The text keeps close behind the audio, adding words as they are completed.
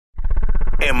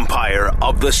Empire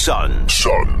of the Suns.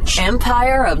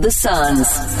 Empire of the Suns.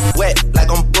 Wet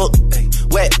like I'm booked.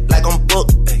 Wet like I'm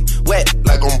booked. Wet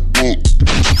like I'm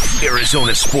booked.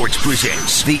 Arizona Sports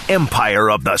presents the Empire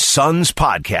of the Suns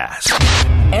podcast.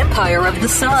 Empire of the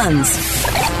Suns.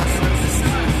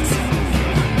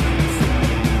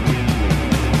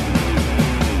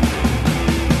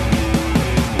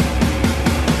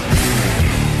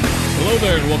 Hello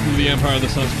there, and welcome to the Empire of the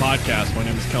Suns podcast. My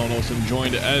name is Kellen Olson,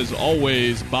 joined as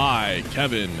always by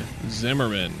Kevin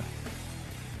Zimmerman.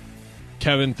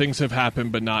 Kevin, things have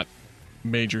happened, but not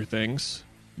major things.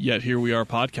 Yet here we are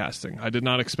podcasting. I did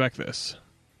not expect this.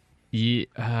 Did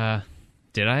I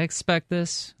expect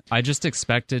this? I just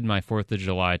expected my 4th of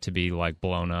July to be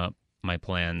blown up, my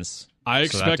plans. I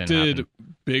so expected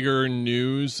bigger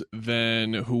news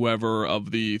than whoever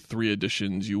of the 3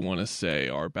 additions you want to say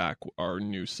are back, our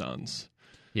new Suns.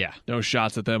 Yeah. No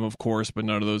shots at them, of course, but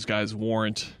none of those guys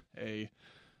warrant a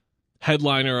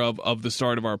headliner of the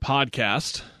start of our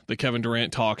podcast. The Kevin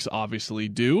Durant talks obviously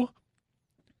do.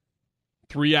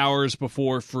 3 hours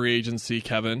before free agency,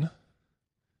 Kevin,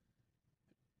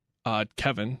 the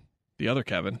other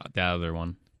Kevin. The other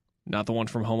one. Not the one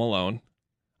from Home Alone.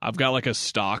 I've got a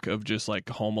stock of just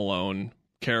Home Alone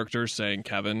characters saying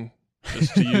Kevin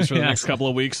just to use for the next couple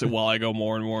of weeks while I go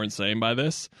more and more insane by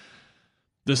this.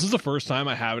 This is the first time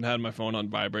I haven't had my phone on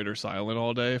vibrate or silent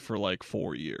all day for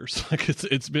 4 years.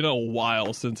 It's been a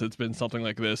while since it's been something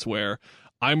like this where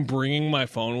I'm bringing my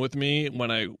phone with me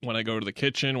when I go to the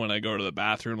kitchen, when I go to the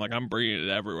bathroom. I'm bringing it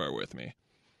everywhere with me.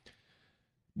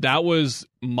 That was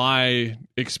my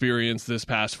experience this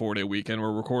past 4-day weekend.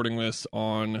 We're recording this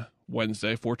on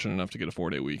Wednesday. Fortunate enough to get a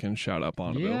 4-day weekend. Shout out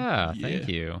Bonneville. Yeah, thank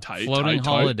you. Tight, Floating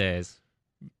holidays.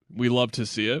 We love to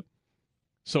see it.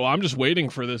 So I'm just waiting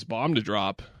for this bomb to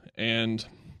drop, and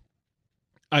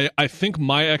I think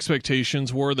my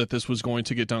expectations were that this was going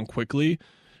to get done quickly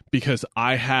because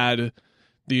I had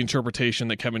the interpretation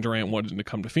that Kevin Durant wanted to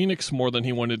come to Phoenix more than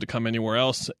he wanted to come anywhere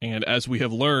else. And as we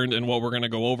have learned, and what we're going to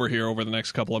go over here over the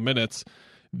next couple of minutes,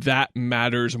 that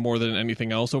matters more than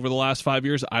anything else over the last 5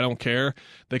 years. I don't care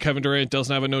that Kevin Durant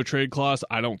doesn't have a no-trade clause.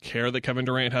 I don't care that Kevin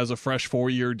Durant has a fresh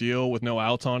 4-year deal with no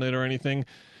outs on it or anything.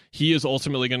 He is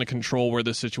ultimately going to control where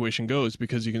this situation goes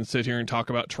because you can sit here and talk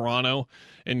about Toronto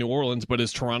and New Orleans, but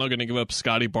is Toronto going to give up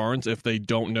Scotty Barnes if they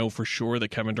don't know for sure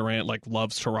that Kevin Durant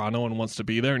loves Toronto and wants to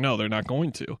be there? No, they're not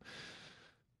going to.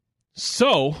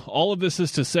 So all of this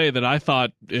is to say that I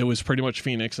thought it was pretty much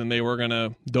Phoenix and they were going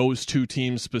to, those two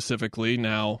teams specifically.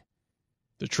 Now,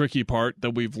 the tricky part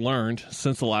that we've learned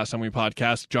since the last time we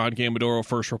podcast, John Gambadoro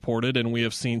first reported, and we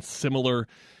have seen similar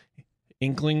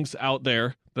inklings out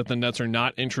there that the Nets are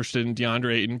not interested in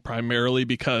DeAndre Ayton primarily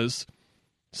because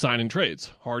sign and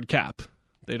trades, hard cap.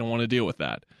 They don't want to deal with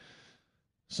that.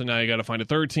 So now you got to find a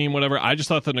third team, whatever. I just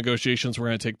thought the negotiations were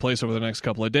going to take place over the next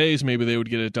couple of days. Maybe they would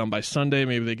get it done by Sunday.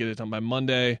 Maybe they get it done by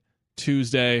Monday,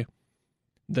 Tuesday.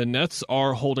 The Nets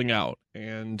are holding out.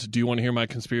 And do you want to hear my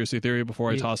conspiracy theory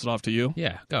before I toss it off to you?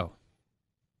 Yeah, go.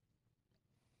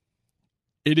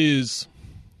 It is,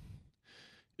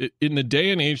 in the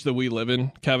day and age that we live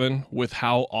in, Kevin, with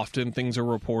how often things are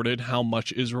reported, how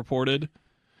much is reported,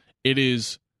 it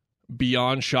is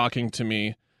beyond shocking to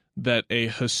me that a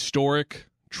historic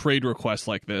trade request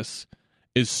like this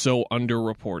is so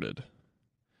underreported.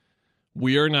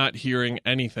 We are not hearing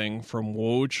anything from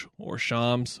Woj or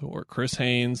Shams or Chris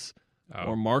Haynes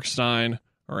or Mark Stein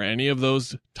or any of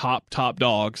those top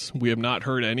dogs. We have not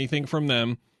heard anything from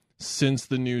them since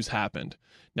the news happened.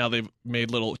 Now, they've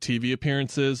made little TV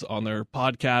appearances on their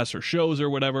podcasts or shows or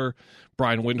whatever.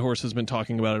 Brian Windhorst has been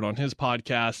talking about it on his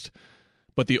podcast.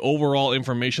 But the overall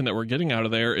information that we're getting out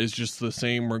of there is just the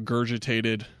same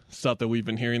regurgitated stuff that we've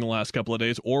been hearing the last couple of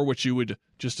days, or what you would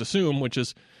just assume, which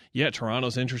is, yeah,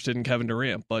 Toronto's interested in Kevin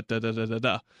Durant, but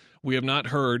da-da-da-da-da. We have not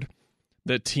heard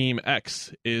that Team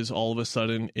X is all of a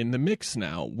sudden in the mix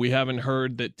now. We haven't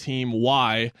heard that Team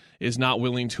Y is not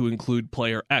willing to include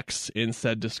player X in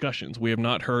said discussions. We have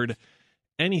not heard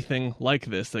anything like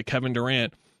this, that Kevin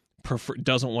Durant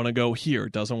doesn't want to go here,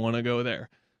 doesn't want to go there.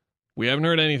 We haven't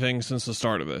heard anything since the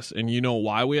start of this. And you know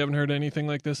why we haven't heard anything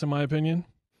like this, in my opinion?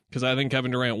 Because I think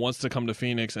Kevin Durant wants to come to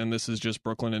Phoenix, and this is just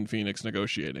Brooklyn and Phoenix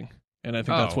negotiating. And I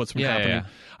think that's what's been happening. Yeah.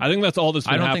 I think that's all that's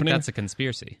been happening. I don't think that's a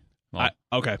conspiracy. Well,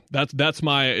 okay, that's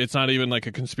my, it's not even a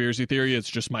conspiracy theory, it's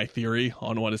just my theory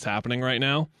on what is happening right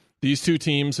now. These two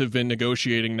teams have been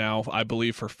negotiating now, I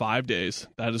believe, for 5 days.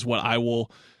 That is what I will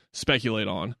speculate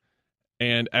on.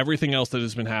 And everything else that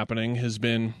has been happening has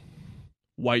been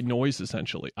white noise,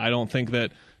 essentially. I don't think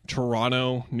that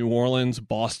Toronto, New Orleans,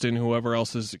 Boston, whoever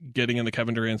else is getting in the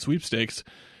Kevin Durant sweepstakes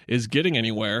is getting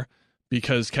anywhere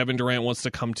because Kevin Durant wants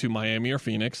to come to Miami or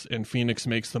Phoenix, and Phoenix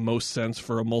makes the most sense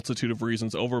for a multitude of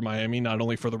reasons over Miami, not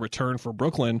only for the return for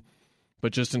Brooklyn,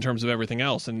 but just in terms of everything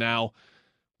else. And now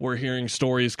we're hearing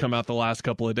stories come out the last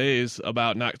couple of days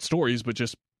about, not stories, but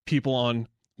just people on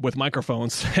with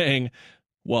microphones saying,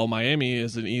 well, Miami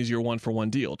is an easier one-for-one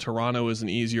deal. Toronto is an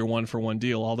easier one-for-one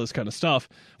deal, all this kind of stuff.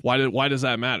 Why does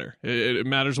that matter? It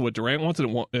matters what Durant wants,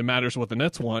 and it matters what the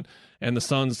Nets want, and the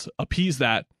Suns appease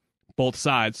that, both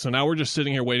sides. So now we're just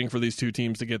sitting here waiting for these two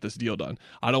teams to get this deal done.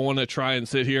 I don't want to try and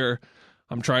sit here.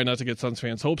 I'm trying not to get Suns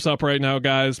fans' hopes up right now,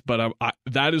 guys, but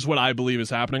that is what I believe is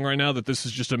happening right now, that this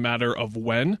is just a matter of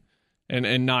when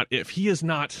and not if. He is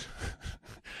not...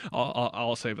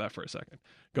 I'll save that for a second.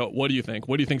 Go. What do you think?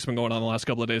 What do you think's been going on the last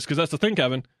couple of days? Because that's the thing,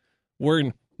 Kevin. We're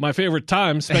in my favorite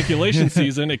time, speculation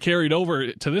season. It carried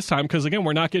over to this time because, again,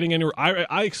 we're not getting any...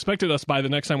 I expected us by the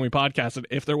next time we podcasted,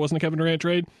 if there wasn't a Kevin Durant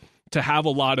trade, to have a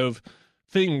lot of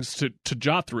things to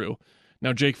jot through.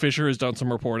 Now, Jake Fisher has done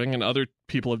some reporting, and other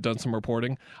people have done some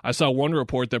reporting. I saw one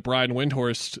report that Brian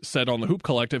Windhorst said on the Hoop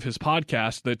Collective, his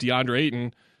podcast, that DeAndre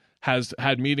Ayton has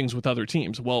had meetings with other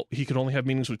teams. Well, he could only have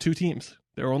meetings with two teams.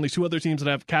 There are only two other teams that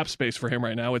have cap space for him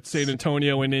right now. It's San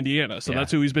Antonio and Indiana. So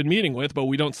that's who he's been meeting with, but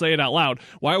we don't say it out loud.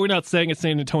 Why are we not saying it's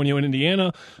San Antonio and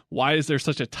Indiana? Why is there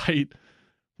such a tight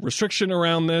restriction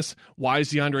around this? Why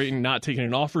is DeAndre Ayton not taking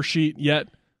an offer sheet yet?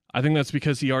 I think that's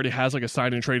because he already has like a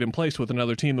sign and trade in place with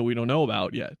another team that we don't know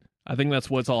about yet. I think that's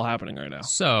what's all happening right now.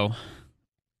 So,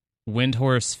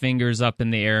 Windhorse fingers up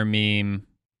in the air meme.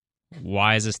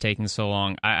 Why is this taking so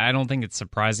long? I don't think it's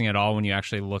surprising at all when you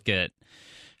actually look at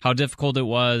how difficult it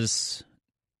was,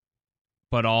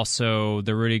 but also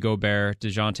the Rudy Gobert,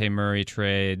 DeJounte Murray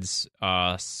trades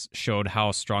showed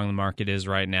how strong the market is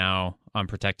right now on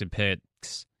protected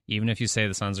picks. Even if you say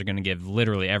the Suns are going to give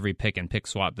literally every pick and pick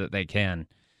swap that they can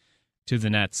to the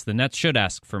Nets should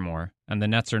ask for more, and the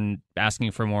Nets are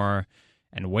asking for more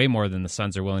and way more than the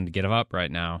Suns are willing to give up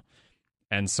right now.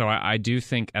 And so I do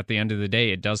think at the end of the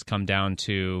day, it does come down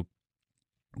to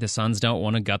the Suns don't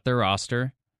want to gut their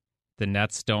roster. The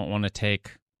Nets don't want to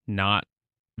take not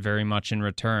very much in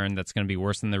return. That's going to be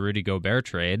worse than the Rudy Gobert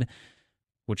trade,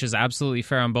 which is absolutely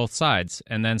fair on both sides.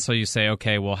 And then so you say,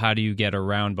 okay, well, how do you get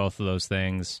around both of those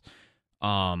things?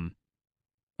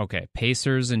 Okay,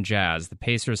 Pacers and Jazz. The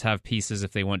Pacers have pieces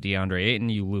if they want DeAndre Ayton.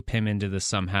 You loop him into this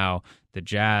somehow. The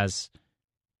Jazz,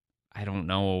 I don't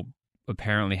know,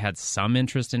 apparently had some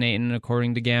interest in Ayton,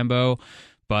 according to Gambo.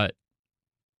 But,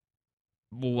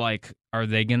 like, are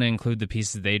they going to include the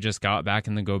pieces they just got back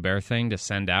in the Gobert thing to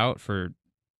send out for,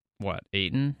 what,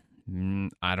 Ayton?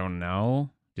 I don't know.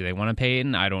 Do they want to pay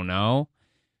Ayton? I don't know.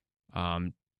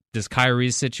 Does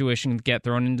Kyrie's situation get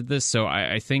thrown into this? So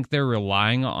I think they're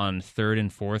relying on third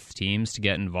and fourth teams to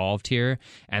get involved here,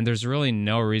 and there's really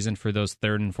no reason for those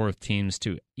third and fourth teams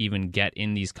to even get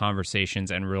in these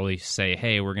conversations and really say,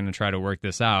 hey, we're going to try to work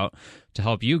this out to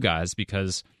help you guys,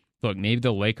 because, look, maybe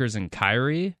the Lakers and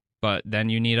Kyrie, but then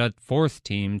you need a fourth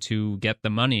team to get the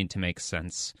money to make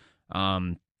sense.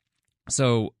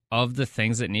 So of the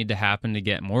things that need to happen to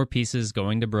get more pieces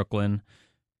going to Brooklyn,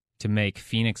 to make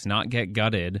Phoenix not get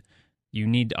gutted, you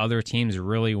need other teams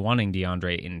really wanting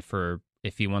DeAndre Ayton. For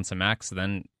if he wants a max,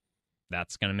 then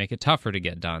that's going to make it tougher to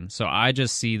get done. So I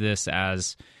just see this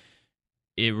as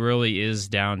it really is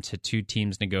down to two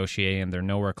teams negotiating, and they're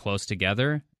nowhere close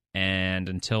together. And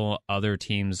until other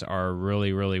teams are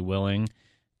really, really willing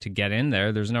to get in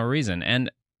there, there's no reason.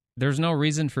 And there's no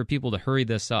reason for people to hurry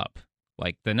this up.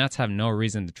 Like, the Nets have no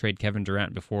reason to trade Kevin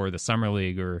Durant before the Summer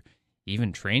League or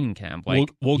even training camp. Like,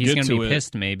 we'll he's going to be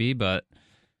pissed maybe, but...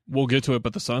 We'll get to it,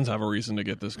 but the Suns have a reason to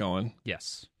get this going.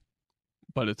 Yes.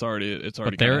 But it's already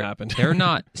kind of happened. They're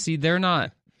not... See, they're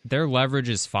not... Their leverage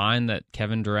is fine that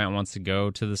Kevin Durant wants to go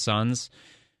to the Suns.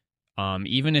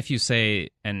 Even if you say...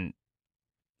 And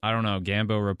I don't know,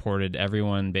 Gambo reported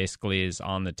everyone basically is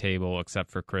on the table except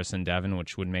for Chris and Devin,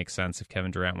 which would make sense if Kevin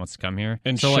Durant wants to come here.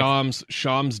 And so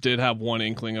Shams did have one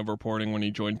inkling of reporting when he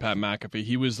joined Pat McAfee.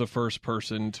 He was the first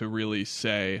person to really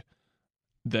say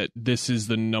that this is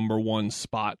the number one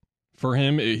spot for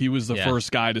him. He was the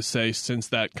first guy to say, since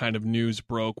that kind of news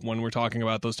broke, when we're talking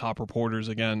about those top reporters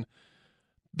again,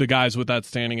 the guys with that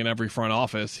standing in every front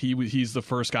office, he's the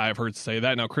first guy I've heard say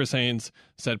that. Now, Chris Haynes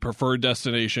said preferred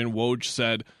destination. Woj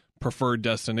said preferred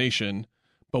destination,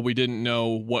 but we didn't know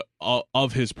what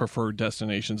of his preferred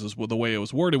destinations is the way it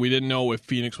was worded. We didn't know if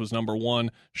Phoenix was number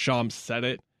one. Shams said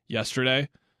it yesterday,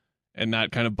 and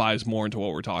that kind of buys more into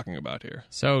what we're talking about here.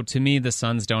 So, to me, the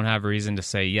Suns don't have a reason to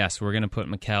say, yes, we're going to put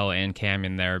Mikal and Cam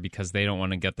in there because they don't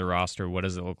want to get the roster. What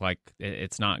does it look like?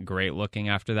 It's not great looking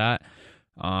after that.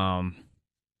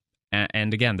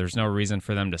 And again, there's no reason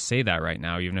for them to say that right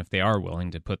now, even if they are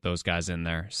willing to put those guys in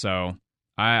there. So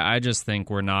I just think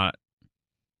we're not.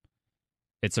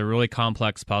 It's a really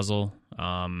complex puzzle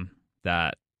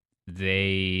that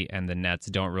they and the Nets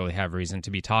don't really have reason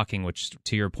to be talking, which,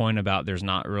 to your point about there's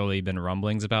not really been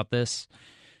rumblings about this.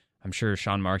 I'm sure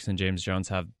Sean Marks and James Jones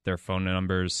have their phone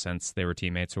numbers since they were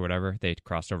teammates or whatever. They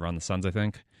crossed over on the Suns, I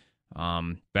think.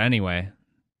 But anyway,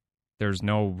 there's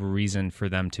no reason for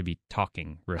them to be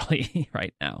talking, really,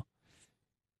 right now.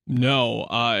 No,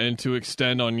 and to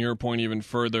extend on your point even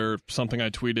further, something I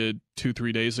tweeted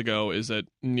 2-3 days ago is that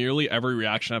nearly every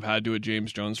reaction I've had to a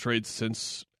James Jones trade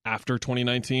since after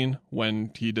 2019,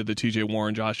 when he did the TJ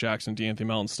Warren, Josh Jackson, DeAnthony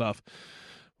Melton stuff,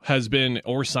 has been,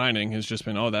 or signing, has just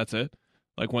been, oh, that's it.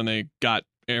 Like when they got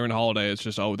Aaron Holiday, it's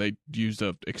just, oh, they used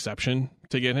an exception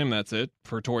to get him. That's it.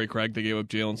 For Torrey Craig, they gave up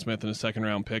Jalen Smith in a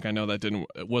second-round pick. I know that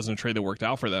it wasn't a trade that worked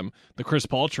out for them. The Chris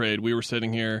Paul trade, we were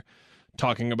sitting here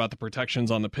talking about the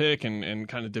protections on the pick and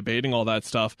kind of debating all that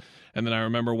stuff. And then I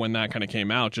remember when that kind of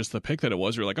came out, just the pick that it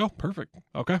was, you're like, oh, perfect.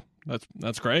 Okay,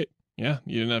 that's great. Yeah,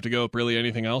 you didn't have to go up really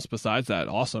anything else besides that.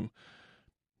 Awesome.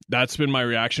 That's been my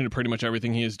reaction to pretty much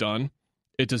everything he has done.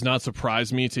 It does not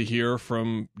surprise me to hear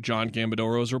from John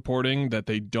Gambadoro's reporting that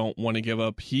they don't want to give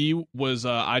up. He was,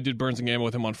 I did Burns and Gambo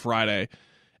with him on Friday,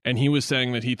 and he was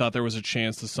saying that he thought there was a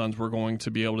chance the Suns were going to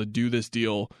be able to do this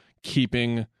deal,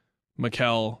 keeping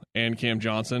Mikal and Cam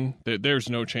Johnson. There's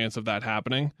no chance of that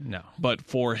happening. No. But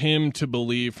for him to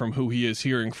believe from who he is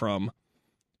hearing from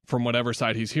whatever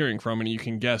side he's hearing from, and you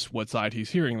can guess what side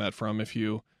he's hearing that from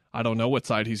I don't know what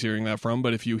side he's hearing that from,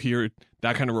 but if you hear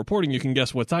that kind of reporting, you can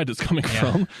guess what side it's coming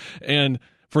from. And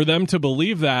for them to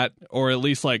believe that, or at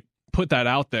least like put that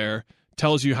out there,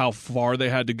 tells you how far they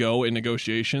had to go in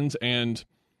negotiations. And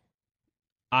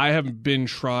I have been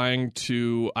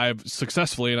I've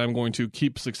successfully, and I'm going to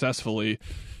keep successfully,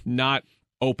 not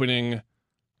opening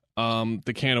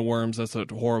the can of worms. That's a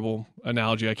horrible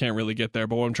analogy. I can't really get there.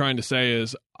 But what I'm trying to say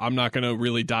is I'm not going to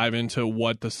really dive into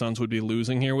what the Suns would be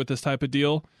losing here with this type of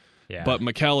deal. Yeah. But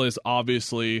Mikal is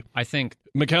obviously, I think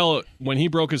Mikal, when he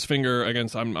broke his finger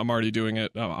against, I'm already doing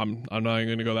it. I'm not even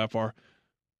going to go that far.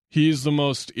 He's the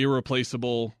most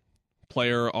irreplaceable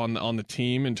player on the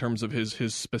team in terms of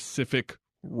his specific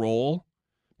role.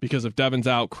 Because if Devin's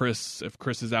out, if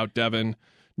Chris is out, Devin,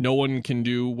 no one can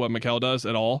do what Mikal does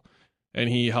at all. And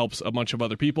he helps a bunch of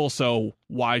other people. So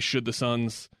why should the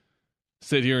Suns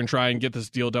sit here and try and get this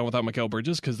deal done without Mikal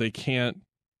Bridges? Because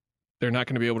they're not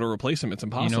going to be able to replace him. It's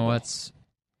impossible. You know what's?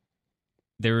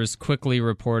 There was quickly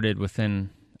reported within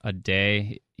a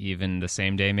day, even the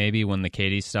same day maybe, when the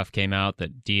KD stuff came out,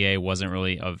 that DA wasn't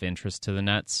really of interest to the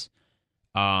Nets.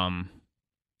 And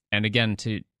again,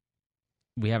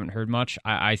 we haven't heard much.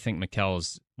 I think Mikal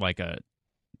is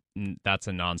that's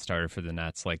a non-starter for the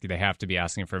Nets. Like, they have to be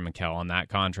asking for Mikal on that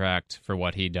contract for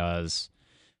what he does.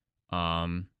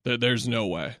 There's no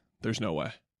way. There's no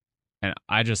way. And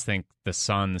I just think the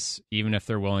Suns, even if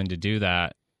they're willing to do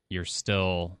that,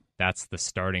 that's the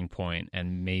starting point,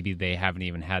 and maybe they haven't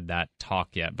even had that talk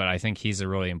yet. But I think he's a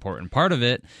really important part of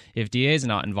it if DA is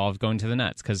not involved going to the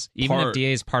Nets, because even if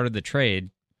DA is part of the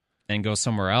trade and goes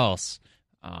somewhere else,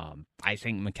 I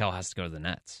think Mikal has to go to the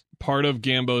Nets. Part of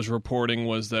Gambo's reporting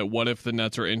was that what if the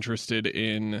Nets are interested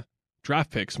in draft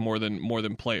picks more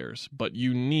than players, but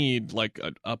you need like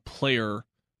a player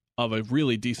of a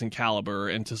really decent caliber,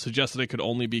 and to suggest that it could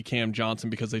only be Cam Johnson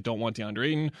because they don't want DeAndre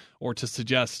Ayton, or to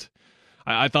suggest,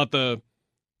 I thought the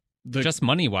just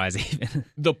money wise, even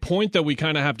the point that we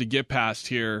kind of have to get past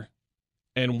here,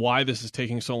 and why this is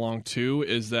taking so long too,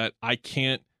 is that I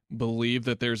can't believe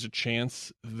that there's a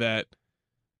chance that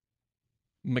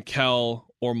Mikal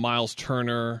or Miles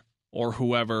Turner or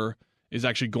whoever is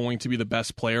actually going to be the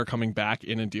best player coming back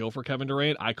in a deal for Kevin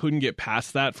Durant. I couldn't get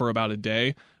past that for about a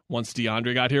day once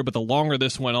DeAndre got here, but the longer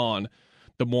this went on,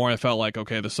 the more I felt like,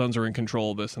 okay, the Suns are in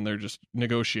control of this and they're just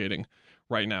negotiating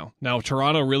right now. Now,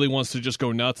 Toronto really wants to just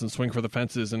go nuts and swing for the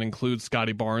fences and include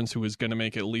Scotty Barnes, who is going to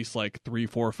make at least like 3,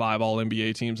 4, 5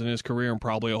 All-NBA teams in his career, and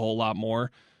probably a whole lot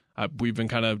more. We've been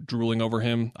kind of drooling over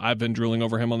him. I've been drooling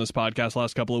over him on this podcast the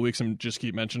last couple of weeks and just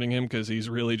keep mentioning him because he's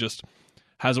really just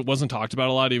wasn't talked about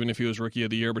a lot, even if he was Rookie of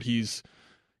the Year. But he's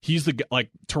the, like,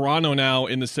 Toronto now,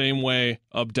 in the same way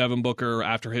of Devin Booker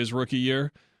after his rookie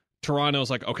year.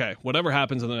 Toronto's like, okay, whatever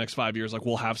happens in the next 5 years, like,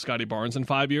 we'll have Scotty Barnes in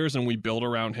 5 years and we build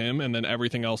around him, and then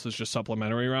everything else is just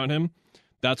supplementary around him.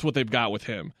 That's what they've got with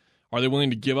him. Are they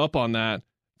willing to give up on that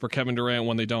for Kevin Durant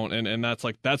when they don't? And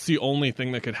that's the only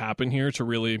thing that could happen here to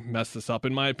really mess this up,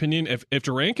 in my opinion. If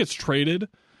Durant gets traded,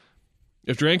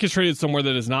 If Durant gets traded somewhere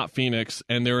that is not Phoenix,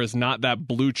 and there is not that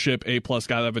blue chip A-plus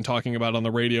guy that I've been talking about on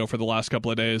the radio for the last couple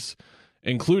of days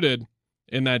included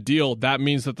in that deal, that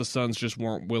means that the Suns just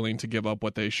weren't willing to give up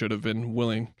what they should have been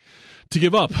willing to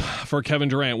give up for Kevin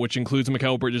Durant, which includes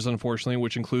Mikal Bridges, unfortunately,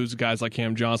 which includes guys like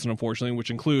Cam Johnson, unfortunately, which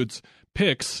includes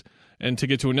picks. And to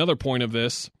get to another point of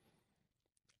this,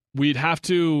 we'd have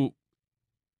to,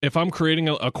 if I'm creating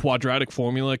a quadratic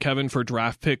formula, Kevin, for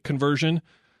draft pick conversion,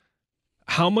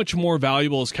 how much more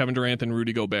valuable is Kevin Durant than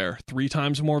Rudy Gobert? 3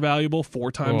 times more valuable?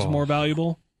 4 times more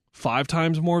valuable? 5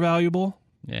 times more valuable?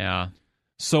 Yeah.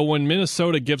 So when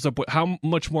Minnesota gives up, how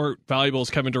much more valuable is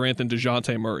Kevin Durant than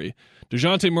DeJounte Murray?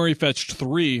 DeJounte Murray fetched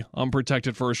 3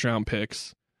 unprotected first-round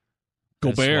picks.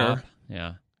 Gobert,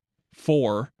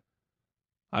 4.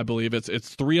 I believe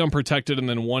it's 3 unprotected, and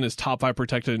then 1 is top 5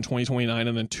 protected in 2029,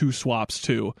 and then 2 swaps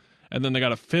too. And then they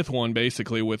got a 5th one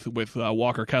basically with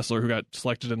Walker Kessler, who got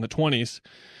selected in the 20s,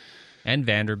 and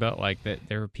Vanderbilt. Like that,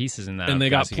 there were pieces in that, and they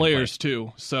got players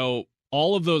too. So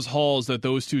all of those hauls that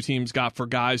those two teams got for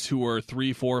guys who were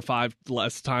 3, 4, 5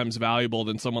 less times valuable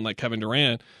than someone like Kevin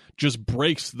Durant just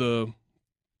breaks the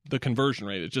conversion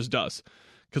rate. It just does.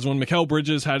 Because when Mikal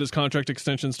Bridges had his contract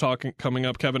extensions coming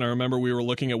up, Kevin, I remember we were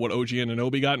looking at what OG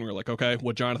Anunoby got, and we were like, okay,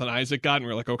 what Jonathan Isaac got, and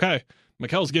we were like, okay,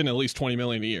 Mikal's getting at least $20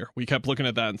 million a year. We kept looking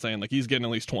at that and saying, like, he's getting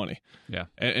at least 20. Yeah.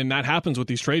 And that happens with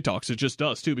these trade talks. It just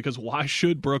does, too, because why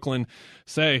should Brooklyn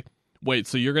say, wait,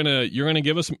 so you're gonna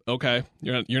give us, okay,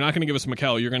 you're not gonna give us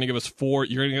Mikal, you're gonna give us 4,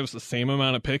 you're gonna give us the same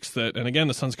amount of picks that, and again,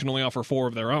 the Suns can only offer 4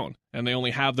 of their own, and they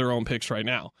only have their own picks right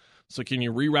now. So can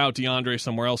you reroute DeAndre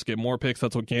somewhere else, get more picks?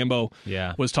 That's what Gambo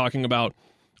was talking about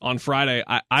on Friday.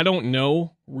 I don't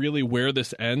know really where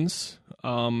this ends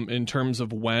in terms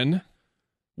of when,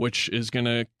 which is going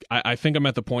to – I think I'm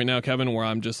at the point now, Kevin, where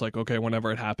I'm just like, okay,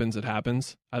 whenever it happens, it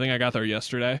happens. I think I got there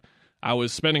yesterday. I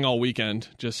was spending all weekend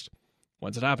just –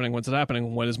 when's it happening? When's it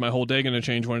happening? When is my whole day going to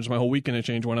change? When is my whole week going to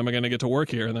change? When am I going to get to work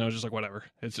here? And then I was just like, whatever.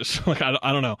 It's just like,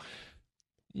 I don't know.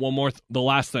 One more – the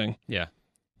last thing. Yeah.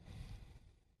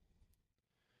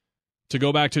 To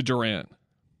go back to Durant,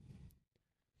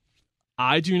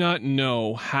 I do not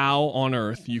know how on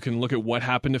earth you can look at what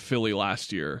happened to Philly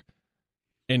last year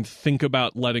and think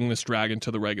about letting this drag into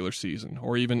the regular season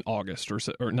or even August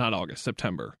or not August,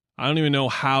 September. I don't even know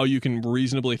how you can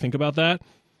reasonably think about that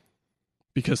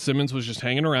because Simmons was just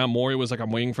hanging around. Morey was like,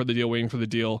 I'm waiting for the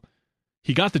deal.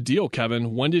 He got the deal,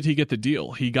 Kevin. When did he get the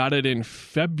deal? He got it in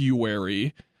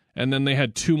February. And then they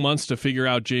had 2 months to figure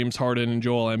out James Harden and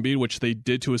Joel Embiid, which they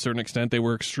did to a certain extent. They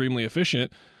were extremely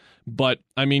efficient. But,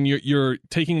 I mean, you're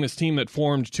taking this team that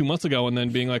formed 2 months ago and then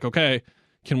being like, okay,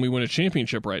 can we win a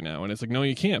championship right now? And it's like, no,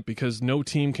 you can't, because no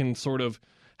team can sort of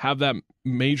have that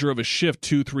major of a shift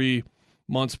 2-3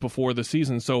 months before the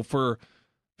season. So for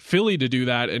Philly to do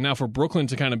that, and now for Brooklyn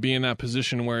to kind of be in that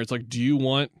position where it's like, do you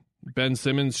want Ben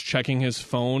Simmons checking his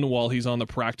phone while he's on the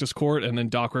practice court and then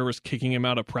Doc Rivers kicking him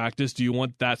out of practice? Do you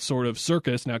want that sort of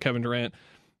circus? Now, Kevin Durant,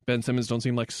 Ben Simmons don't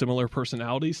seem like similar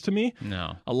personalities to me.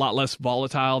 No. A lot less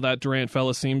volatile, that Durant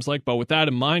fella seems like. But with that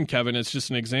in mind, Kevin, it's just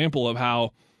an example of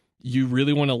how you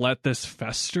really want to let this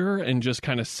fester and just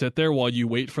kind of sit there while you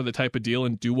wait for the type of deal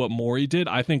and do what Morey did.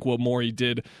 I think what Morey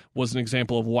did was an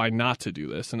example of why not to do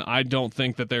this. And I don't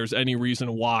think that there's any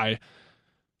reason why.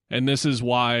 And this is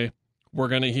why we're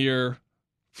going to hear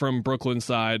from Brooklyn's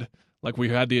side, like we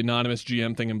had the anonymous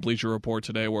GM thing in Bleacher Report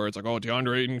today where it's like, oh,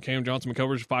 DeAndre Ayton, Cam Johnson, Mikal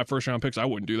Bridges, 5 first-round picks. I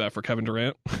wouldn't do that for Kevin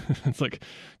Durant. It's like,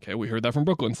 okay, we heard that from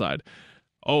Brooklyn's side.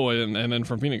 Oh, and then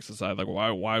from Phoenix's side, like,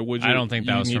 why would you? I don't think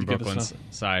that was from Brooklyn's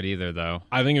side either, though.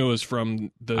 I think it was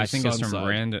from the I think Suns it's from side.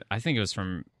 random. I think it was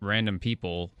from random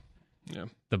people. Yeah.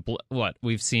 What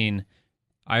we've seen,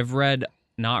 I've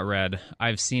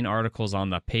seen articles on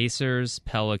the Pacers,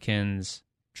 Pelicans,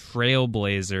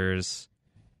 Trailblazers,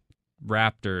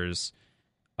 Raptors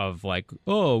of like,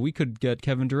 oh, we could get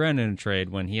Kevin Durant in a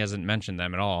trade when he hasn't mentioned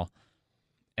them at all.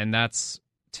 And that's,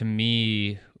 to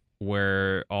me,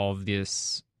 where all of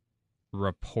this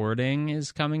reporting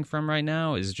is coming from right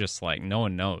now, is just like no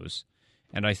one knows.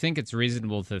 And I think it's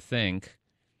reasonable to think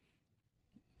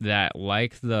that,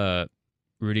 like the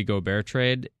Rudy Gobert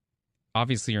trade,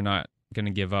 obviously you're not going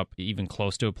to give up even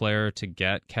close to a player to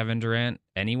get Kevin Durant.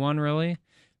 Anyone, really.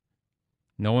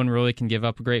 No one really can give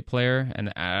up a great player,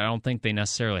 and I don't think they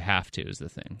necessarily have to, is the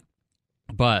thing.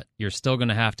 But you're still going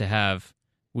to have...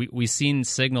 We've seen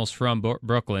signals from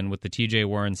Brooklyn with the TJ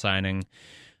Warren signing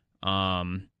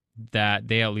that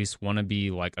they at least want to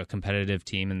be like a competitive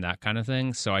team and that kind of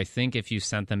thing. So I think if you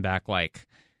sent them back like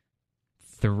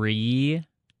 3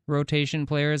 rotation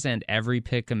players and every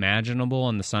pick imaginable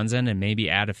on the Suns end and maybe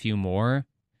add a few more,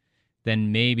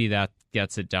 then maybe that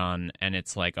gets it done, and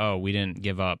it's like, oh, we didn't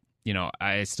give up.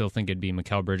 I still think it'd be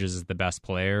Mikal Bridges is the best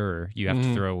player, or you have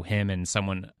to throw him and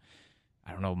someone,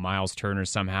 I don't know, Miles Turner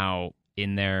somehow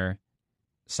in there,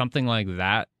 something like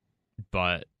that.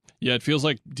 But yeah, it feels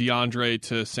like DeAndre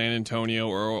to San Antonio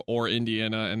or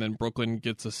Indiana, and then Brooklyn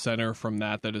gets a center from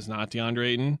that is not DeAndre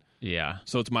Ayton. Yeah.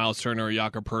 So it's Miles Turner or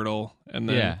Jakob Poeltl. And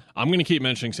then I'm going to keep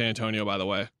mentioning San Antonio, by the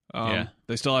way.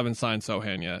 They still haven't signed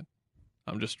Sohan yet.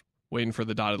 I'm just waiting for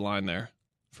the dotted line there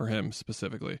for him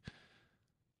specifically.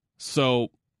 So,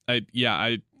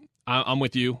 I'm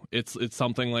with you. It's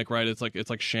something like, right, it's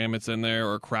like Shamit's in there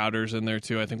or Crowder's in there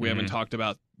too. I think we haven't talked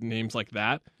about names like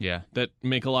that. Yeah. That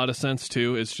make a lot of sense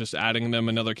too. It's just adding them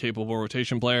another capable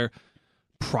rotation player.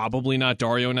 Probably not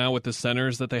Dario now with the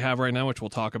centers that they have right now, which we'll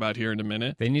talk about here in a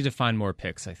minute. They need to find more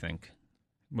picks, I think.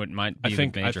 What might be the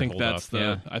major I think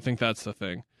that's the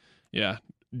thing. Yeah.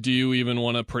 Do you even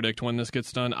want to predict when this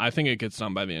gets done? I think it gets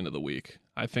done by the end of the week.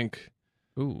 I think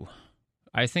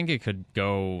it could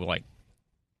go like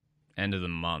end of the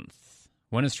month.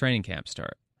 When does training camp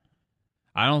start?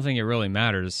 I don't think it really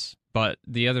matters. But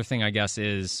the other thing, I guess,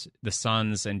 is the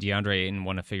Suns and DeAndre Ayton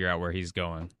want to figure out where he's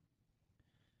going.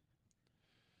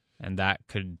 And that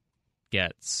could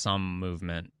get some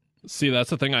movement. See,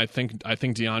 that's the thing. I think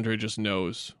DeAndre just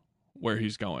knows where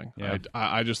he's going. Yeah.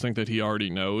 I just think that he already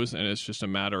knows, and it's just a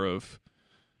matter of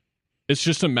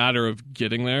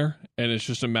getting there, and it's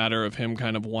just a matter of him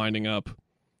kind of winding up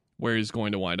where he's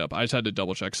going to wind up. I just had to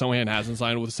double check. Sohan hasn't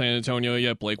signed with San Antonio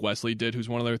yet. Blake Wesley did, who's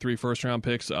one of their 3 first-round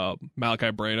picks. Malachi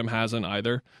Branham hasn't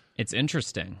either. It's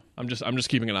interesting. I'm just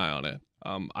keeping an eye on it.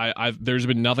 There's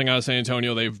been nothing out of San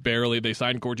Antonio. They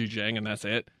signed Gorgui Dieng, and that's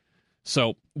it.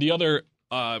 So the other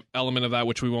element of that,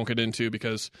 which we won't get into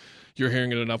because you're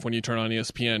hearing it enough when you turn on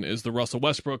ESPN, is the Russell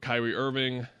Westbrook, Kyrie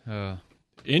Irving.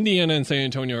 Indiana and San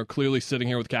Antonio are clearly sitting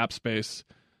here with cap space,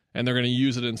 and they're going to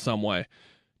use it in some way.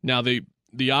 Now,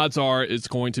 the odds are it's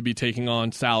going to be taking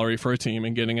on salary for a team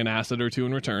and getting an asset or two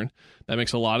in return. That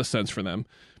makes a lot of sense for them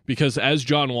because as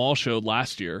John Wall showed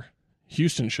last year,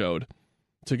 Houston showed,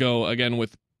 to go again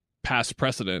with past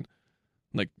precedent,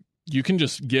 like you can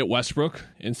just get Westbrook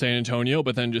in San Antonio,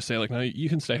 but then just say like, no, you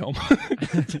can stay home.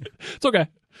 It's okay.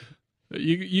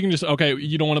 You can just, okay,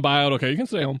 you don't want to buy out. Okay, you can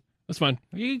stay home. That's fine.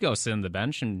 You could go sit on the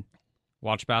bench and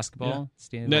watch basketball.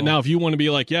 Yeah. Now, if you want to be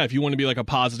like, a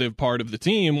positive part of the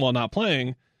team while not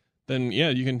playing, then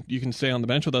you can stay on the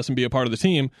bench with us and be a part of the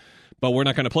team, but we're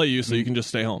not going to play you, so you can just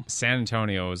stay home. San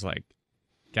Antonio was like,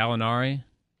 Gallinari,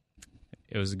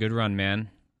 it was a good run, man.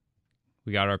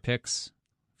 We got our picks.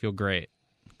 Feel great.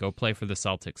 Go play for the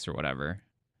Celtics or whatever.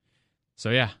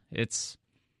 So, yeah, it's...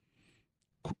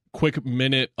 Quick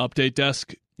minute update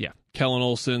desk. Yeah. Kellen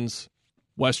Olson's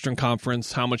Western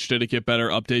Conference, how much did it get better?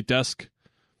 Update desk.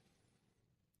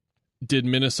 Did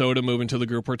Minnesota move into the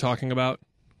group we're talking about?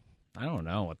 I don't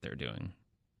know what they're doing.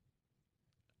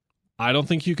 I don't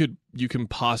think you can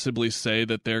possibly say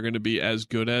that they're going to be as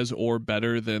good as or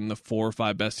better than the 4 or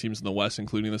 5 best teams in the West,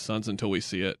 including the Suns, until we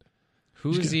see it.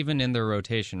 Who's even in their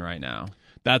rotation right now?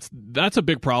 That's a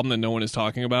big problem that no one is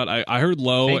talking about. I heard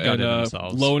Lowe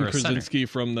and Krasinski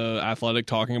from The Athletic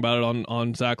talking about it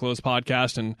on Zach Lowe's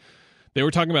podcast, and they were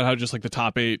talking about how just like the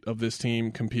top 8 of this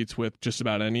team competes with just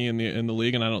about any in the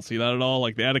league, and I don't see that at all.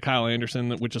 Like they added Kyle Anderson,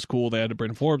 which is cool. They added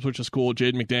Brandon Forbes, which is cool.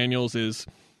 Jaden McDaniels is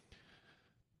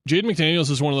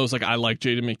one of those like I like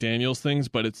Jaden McDaniels things,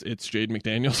 but it's Jaden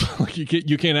McDaniels. Like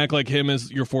you can't act like him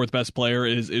as your 4th best player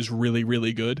is really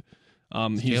really good.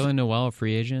 Jalen Noel a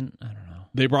free agent? I don't know.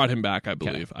 They brought him back, I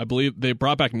believe. Okay. I believe they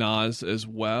brought back Nas as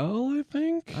well. I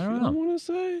think. I don't know. I want to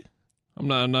say. I'm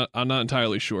not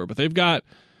entirely sure, but they've got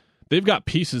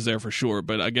pieces there for sure.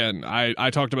 But again,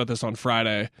 I talked about this on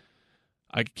Friday.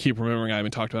 I keep remembering I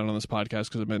haven't talked about it on this podcast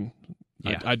because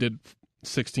I did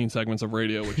 16 segments of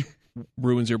radio, which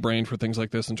ruins your brain for things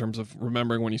like this in terms of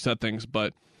remembering when you said things.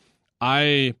 But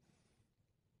I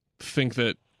think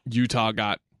that Utah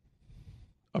got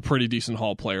a pretty decent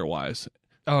haul player wise.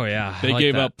 Oh yeah, they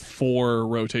gave up 4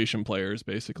 rotation players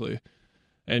basically,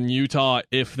 and Utah,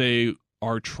 if they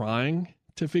are trying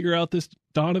to figure out this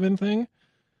Donovan thing,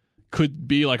 could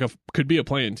be a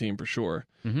play-in team for sure.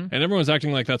 Mm-hmm. And everyone's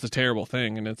acting like that's a terrible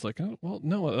thing, and it's like, oh, well,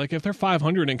 no, like if they're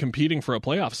 500 and competing for a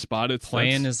playoff spot, it's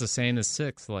play-in is the same as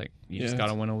 6th. Like you just got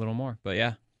to win a little more. But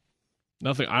yeah,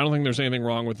 nothing. I don't think there's anything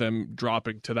wrong with them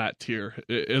dropping to that tier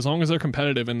as long as they're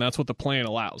competitive, and that's what the play-in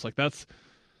allows. Like that's.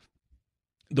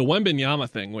 The Wembanyama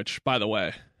thing, which, by the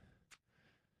way,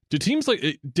 did teams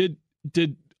did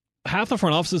half the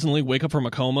front offices in the league wake up from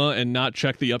a coma and not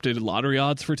check the updated lottery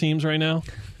odds for teams right now?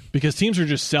 Because teams are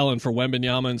just selling for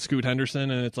Wembanyama and Scoot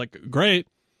Henderson, and it's like, great,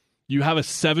 You have a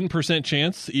 7%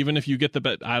 chance, even if you get the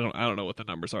bet. I don't know what the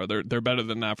numbers are. They're better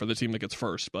than that for the team that gets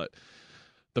first, but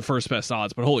the first best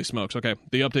odds. But holy smokes! Okay,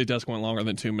 the update desk went longer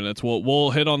than 2 minutes.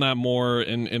 We'll hit on that more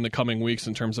in the coming weeks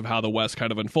in terms of how the West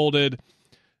kind of unfolded.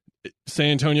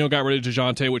 San Antonio got rid of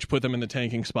DeJounte, which put them in the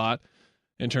tanking spot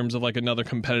in terms of like another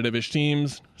competitive-ish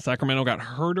teams. Sacramento got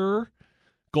Herter.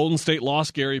 Golden State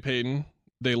lost Gary Payton.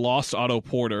 They lost Otto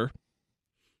Porter.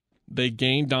 They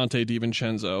gained Dante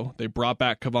DiVincenzo. They brought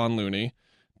back Kevon Looney.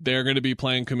 They're going to be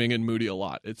playing Kuminga and Moody a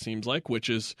lot, it seems like, which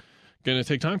is going to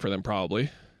take time for them probably.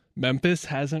 Memphis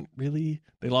hasn't really.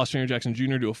 They lost Jaren Jackson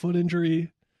Jr. to a foot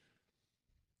injury.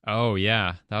 Oh,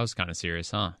 yeah. That was kind of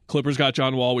serious, huh? Clippers got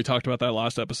John Wall. We talked about that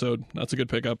last episode. That's a good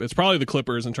pickup. It's probably the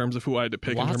Clippers in terms of who I had to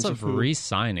pick. Lots in terms of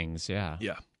re-signings, yeah.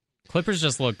 Yeah. Clippers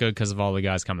just look good because of all the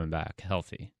guys coming back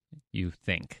healthy, you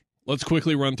think. Let's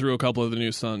quickly run through a couple of the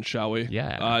new Suns, shall we?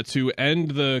 Yeah. To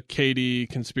end the KD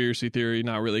conspiracy theory,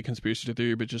 not really conspiracy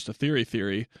theory, but just a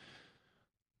theory.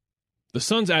 The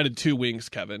Suns added 2 wings,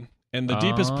 Kevin, and the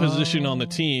deepest position on the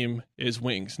team is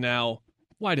wings. Now,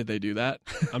 why did they do that?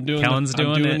 I'm doing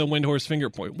the Windhorse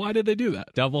finger point. Why did they do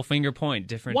that? Double finger point,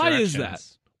 different Why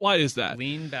directions. Why is that?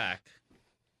 Lean back.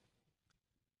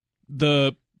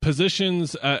 The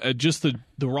positions, just the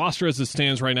roster as it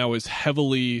stands right now is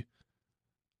heavily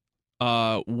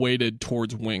weighted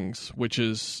towards wings, which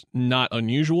is not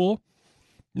unusual,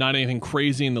 not anything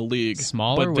crazy in the league.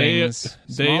 Smaller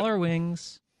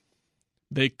wings.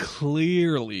 They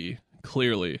clearly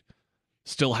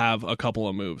still have a couple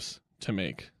of moves to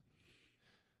make.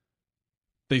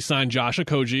 They signed Josh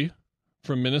Okogie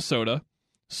from Minnesota,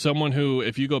 someone who,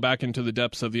 if you go back into the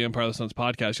depths of the Empire of the Suns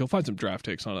podcast, you'll find some draft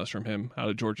takes on us from him out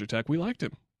of Georgia Tech. We liked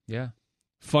him. Yeah.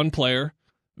 Fun player.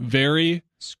 Very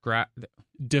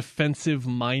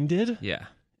defensive-minded. Yeah.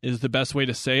 Is the best way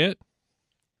to say it.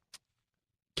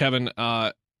 Kevin,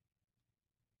 I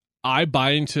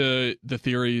buy into the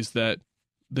theories that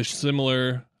I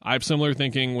have similar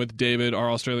thinking with David,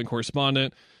 our Australian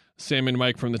correspondent, Sam and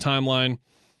Mike from the timeline.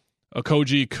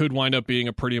 Okogie could wind up being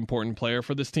a pretty important player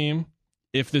for this team.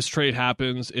 If this trade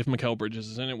happens, if Mikal Bridges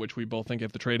is in it, which we both think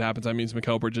if the trade happens, that means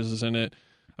Mikal Bridges is in it,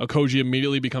 Okogie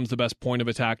immediately becomes the best point of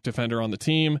attack defender on the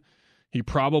team. He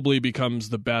probably becomes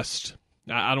the best,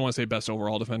 I don't want to say best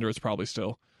overall defender, it's probably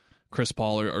still Chris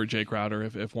Paul or Jay Crowder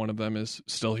if one of them is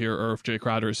still here, or if Jay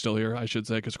Crowder is still here, I should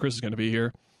say, because Chris is going to be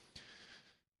here.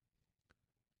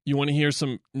 You want to hear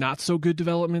some not so good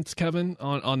developments, Kevin,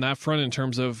 on that front in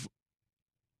terms of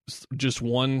just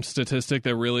one statistic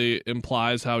that really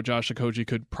implies how Josh Okogie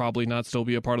could probably not still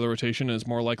be a part of the rotation and is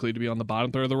more likely to be on the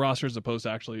bottom third of the roster as opposed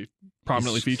to actually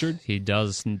prominently featured? He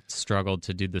does struggle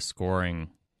to do the scoring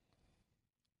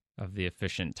of the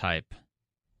efficient type.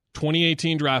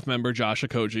 2018 draft member Josh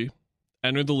Okogie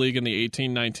entered the league in the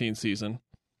 18-19 season.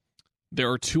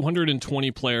 There are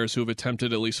 220 players who have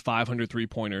attempted at least 500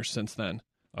 three-pointers since then.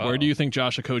 Uh-oh. Where do you think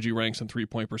Josh Okogie ranks in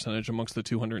three-point percentage amongst the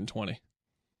 220?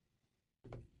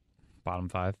 Bottom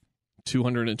 5?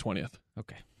 220th.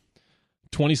 Okay.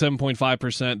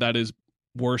 27.5%. That is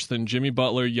worse than Jimmy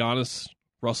Butler, Giannis,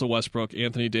 Russell Westbrook,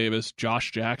 Anthony Davis,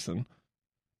 Josh Jackson,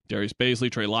 Darius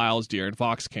Baisley, Trey Lyles, De'Aaron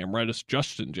Fox, Cam Reddish,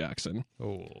 Justin Jackson,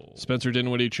 Spencer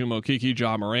Dinwiddie, Chuma Okeke,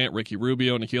 Ja Morant, Ricky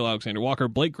Rubio, Nickeil Alexander-Walker,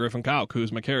 Blake Griffin, Kyle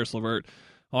Kuzma, Karis LeVert,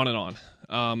 on and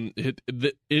on. It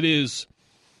is,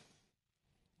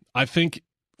 I think,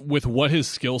 with what his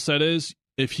skill set is,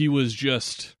 if he was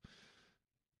just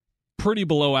pretty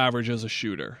below average as a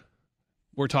shooter,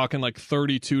 we're talking like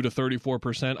 32 to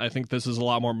 34%. I think this is a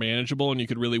lot more manageable, and you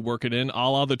could really work it in, a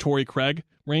la the Torrey Craig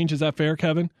range. Is that fair,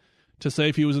 Kevin? To say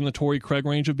if he was in the Torrey Craig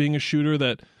range of being a shooter,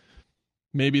 that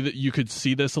maybe that you could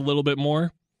see this a little bit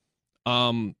more,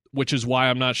 which is why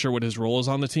I'm not sure what his role is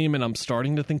on the team, and I'm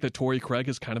starting to think that Torrey Craig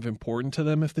is kind of important to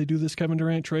them if they do this Kevin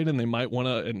Durant trade, and they might want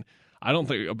to, and I don't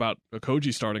think about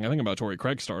Okogie starting. I think about Torrey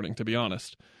Craig starting, to be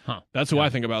honest. That's who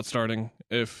I think about starting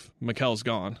if Mikal's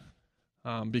gone,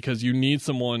 because you need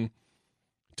someone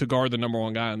to guard the number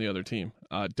one guy on the other team.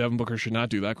 Devin Booker should not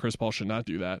do that. Chris Paul should not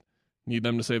do that. Need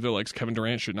them to save their legs. Kevin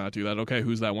Durant should not do that. Okay,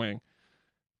 who's that wing?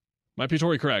 Might be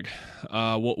Torrey Craig.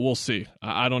 We'll see.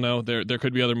 I don't know. There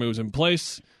could be other moves in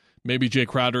place. Maybe Jay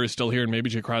Crowder is still here, and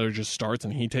maybe Jay Crowder just starts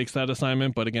and he takes that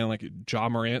assignment. But again, like Ja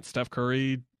Morant, Steph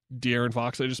Curry, De'Aaron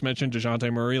Fox, I just mentioned,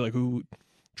 DeJounte Murray, like who,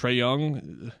 Trae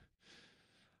Young.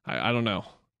 I don't know.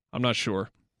 I'm not sure.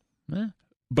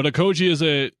 But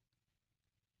Okogie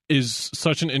is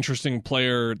such an interesting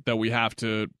player that we have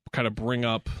to kind of bring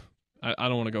up. I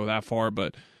don't want to go that far,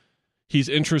 but he's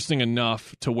interesting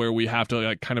enough to where we have to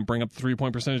like kind of bring up the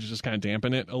 3-point percentage, just kind of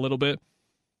dampen it a little bit,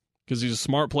 because he's a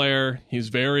smart player. He's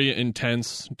very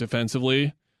intense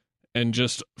defensively, and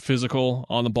just physical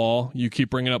on the ball. You keep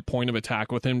bringing up point of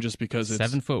attack with him just because it's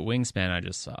 7-foot wingspan I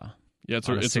just saw. Yeah, it's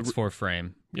a a 6'4"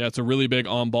 frame. Yeah, it's a really big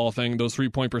on-ball thing. Those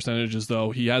 3-point percentages,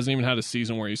 though, he hasn't even had a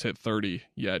season where he's hit 30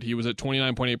 yet. He was at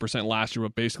 29.8% last year,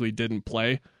 but basically didn't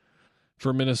play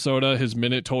for Minnesota. His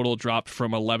minute total dropped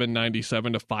from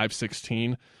 1197 to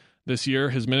 516 this year.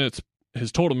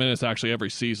 His total minutes actually every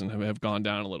season have gone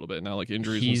down a little bit now, like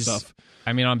injuries and stuff.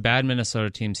 I mean, on bad Minnesota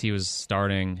teams, he was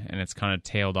starting, and it's kind of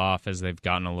tailed off as they've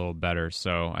gotten a little better.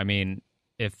 So, I mean,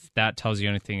 if that tells you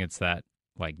anything, it's that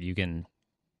like you can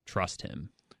trust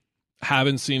him.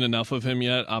 Haven't seen enough of him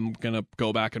yet. I'm going to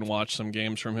go back and watch some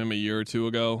games from him a year or two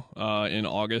ago in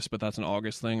August, but that's an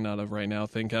August thing, not a right now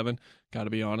thing, Kevin. Got to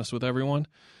be honest with everyone.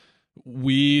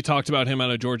 We talked about him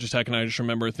out of Georgia Tech, and I just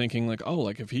remember thinking, like, oh,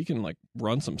 like if he can like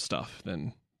run some stuff,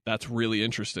 then that's really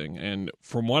interesting. And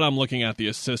from what I'm looking at, the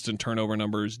assist and turnover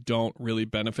numbers don't really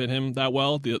benefit him that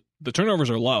well. The turnovers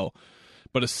are low,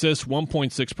 but assists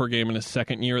 1.6 per game in his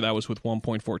second year. That was with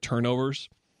 1.4 turnovers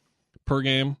per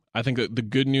game. I think that the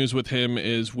good news with him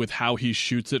is with how he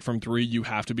shoots it from three, you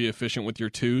have to be efficient with your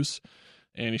twos.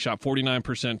 And he shot 49%,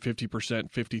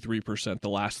 50%, 53% the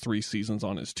last 3 seasons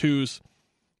on his twos,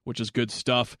 which is good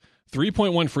stuff.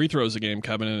 3.1 free throws a game,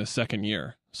 Kevin, in his second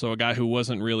year. So a guy who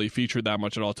wasn't really featured that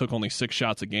much at all, took only 6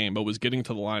 shots a game, but was getting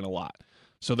to the line a lot.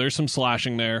 So there's some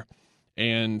slashing there.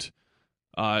 And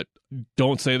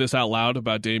don't say this out loud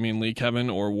about Damian Lee, Kevin,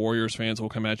 or Warriors fans will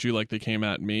come at you like they came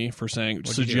at me for saying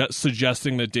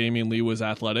suggesting that Damian Lee was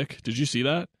athletic. Did you see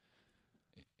that?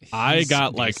 I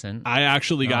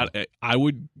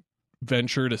would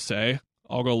venture to say,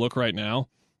 I'll go look right now,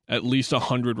 at least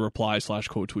 100 replies /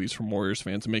 quote tweets from Warriors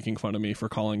fans making fun of me for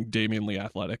calling Damian Lee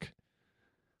athletic.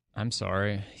 I'm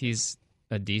sorry. He's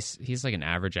like an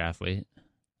average athlete.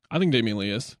 I think Damian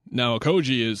Lee is. Now,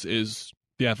 Okogie is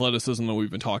the athleticism that we've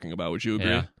been talking about. Would you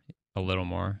agree? Yeah, a little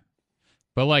more.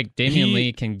 But like Damian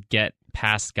Lee can get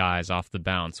past guys off the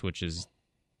bounce, which is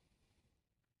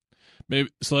maybe.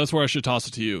 So that's where I should toss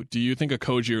it to you. Do you think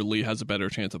Okogie or Lee has a better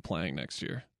chance of playing next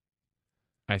year?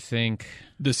 I think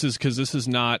this is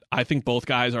not. I think both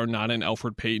guys are not an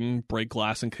Elfrid Payton break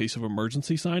glass in case of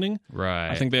emergency signing. Right.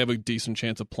 I think they have a decent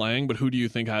chance of playing. But who do you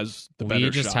think has the better shot?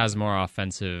 Lee just has more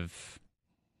offensive,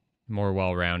 more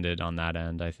well-rounded on that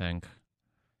end, I think.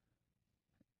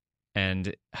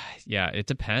 And yeah, it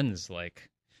depends. Like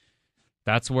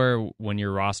that's where when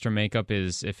your roster makeup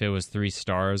is, if it was 3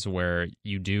 stars, where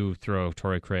you do throw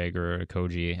Torrey Craig or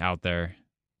Okogie out there,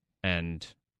 and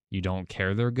you don't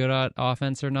care they're good at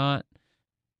offense or not.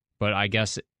 But I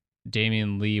guess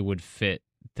Damian Lee would fit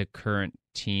the current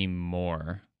team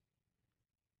more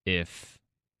if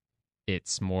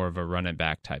it's more of a run it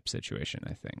back type situation.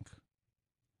 I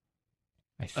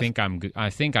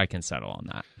think I can settle on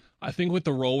that. I think with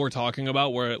the role we're talking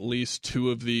about, where at least 2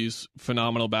 of these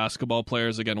phenomenal basketball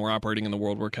players, again, we're operating in the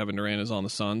world where Kevin Durant is on the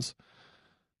Suns,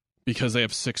 because they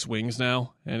have 6 wings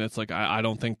now, and it's like I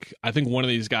think one of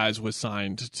these guys was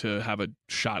signed to have a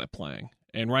shot at playing.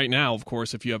 And right now, of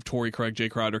course, if you have Torrey Craig, Jay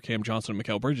Crowder, Cam Johnson, and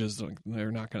Mikal Bridges,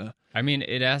 they're not gonna. I mean,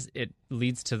 it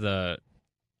leads to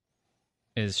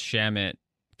is Shamet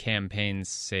campaign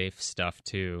safe stuff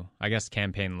too. I guess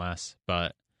campaign less,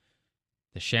 but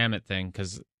the Shamet thing,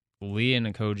 because Lee and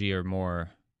Okogie are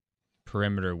more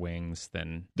perimeter wings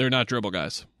than they're not dribble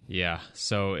guys. Yeah,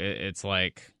 so it's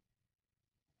like.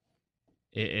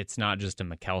 It's not just a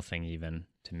Mikal thing, even,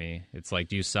 to me. It's like,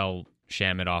 do you sell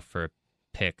Shamet off for a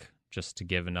pick just to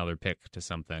give another pick to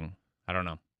something? I don't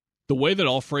know. The way that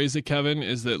I'll phrase it, Kevin,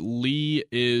 is that Lee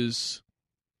is...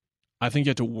 I think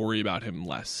you have to worry about him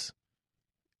less.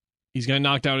 He's going to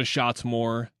knock down his shots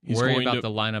more. Worry about the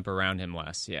lineup around him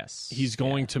less, yes. He's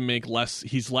going to make less...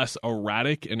 He's less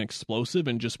erratic and explosive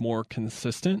and just more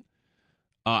consistent.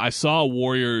 I saw a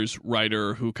Warriors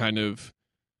writer who kind of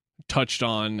touched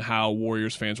on how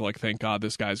Warriors fans were like, thank God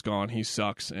this guy's gone, he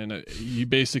sucks. And he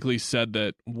basically said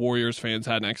that Warriors fans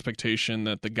had an expectation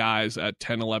that the guys at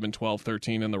 10, 11, 12,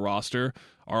 13 in the roster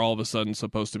are all of a sudden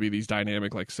supposed to be these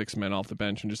dynamic, like 6 men off the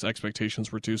bench, and just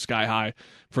expectations were too sky high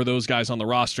for those guys on the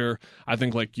roster. I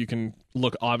think like you can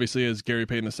look obviously as Gary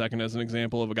Payton II as an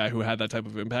example of a guy who had that type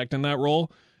of impact in that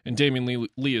role, and Damian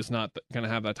Lee is not going to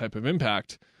have that type of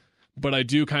impact. But I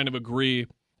do kind of agree.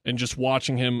 And just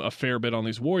watching him a fair bit on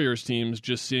these Warriors teams,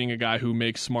 just seeing a guy who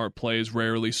makes smart plays,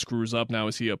 rarely screws up. Now,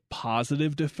 is he a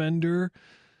positive defender?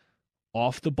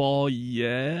 Off the ball,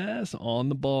 yes. On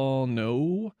the ball,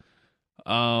 no.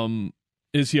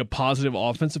 Is he a positive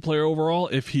offensive player overall?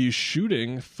 If he's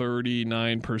shooting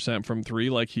 39% from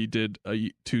 3 like he did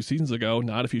 2 seasons ago,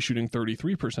 not if he's shooting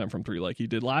 33% from 3 like he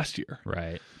did last year.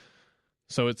 Right.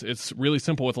 So it's really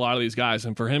simple with a lot of these guys.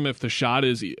 And for him, if the shot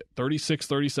is 36,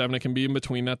 37, it can be in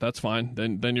between that. That's fine.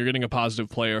 Then you're getting a positive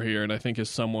player here. And I think is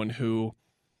someone who,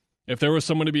 if there was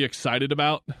someone to be excited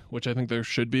about, which I think there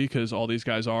should be because all these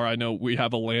guys are, I know we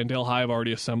have a Landale Hive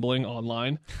already assembling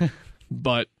online,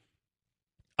 but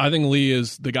I think Lee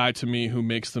is the guy to me who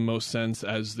makes the most sense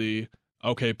as the,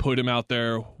 okay, put him out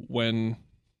there when,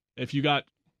 if you got,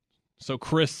 so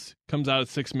Chris comes out at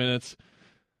 6 minutes,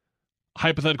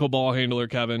 hypothetical ball handler,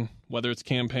 Kevin, whether it's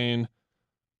campaign,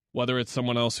 whether it's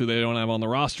someone else who they don't have on the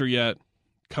roster yet,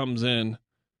 comes in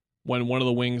when one of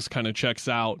the wings kind of checks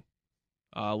out,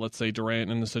 let's say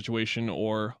Durant in the situation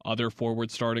or other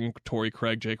forward starting, Torrey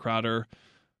Craig, Jay Crowder,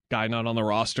 guy not on the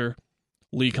roster.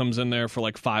 Lee comes in there for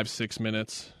like 5-6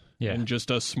 minutes and just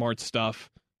does smart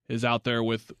stuff, is out there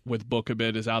with Book a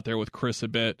bit, is out there with Chris a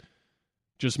bit,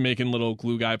 just making little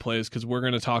glue guy plays, because we're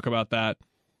going to talk about that.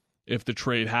 If the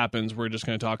trade happens, we're just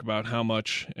going to talk about how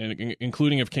much, and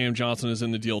including if Cam Johnson is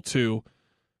in the deal too,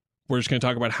 we're just going to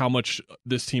talk about how much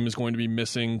this team is going to be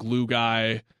missing glue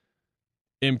guy,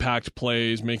 impact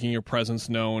plays, making your presence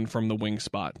known from the wing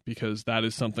spot, because that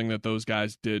is something that those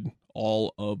guys did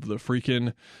all of the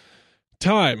freaking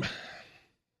time.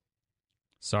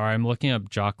 Sorry, I'm looking up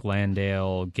Jock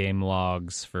Landale game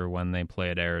logs for when they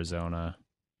played Arizona.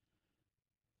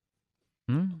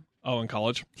 Oh, in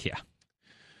college? Yeah.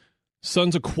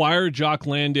 Suns acquired Jock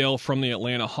Landale from the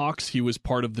Atlanta Hawks. He was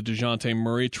part of the DeJounte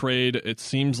Murray trade. It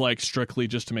seems like strictly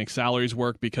just to make salaries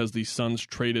work because the Suns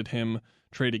traded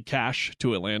cash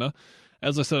to Atlanta.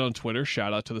 As I said on Twitter,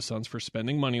 shout out to the Suns for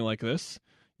spending money like this.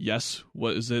 Yes,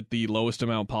 was it the lowest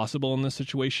amount possible in this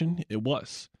situation? It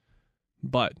was.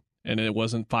 And it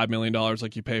wasn't $5 million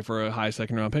like you pay for a high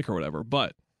second-round pick or whatever,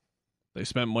 but they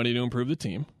spent money to improve the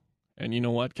team. And you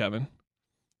know what, Kevin?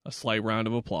 A slight round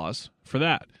of applause for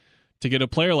that. To get a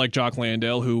player like Jock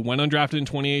Landale, who went undrafted in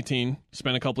 2018,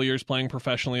 spent a couple of years playing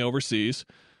professionally overseas,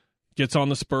 gets on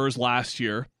the Spurs last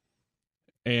year,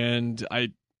 and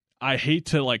I hate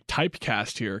to like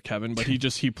typecast here, Kevin, but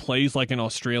he plays like an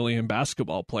Australian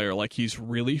basketball player. Like, he's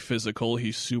really physical,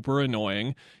 he's super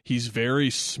annoying, he's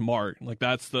very smart. Like,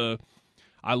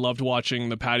 I loved watching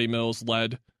the Patty Mills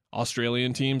led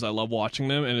Australian teams. I love watching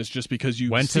them, and it's just because you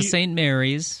went to St.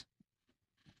 Mary's.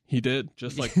 He did,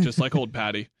 just like old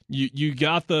Patty. You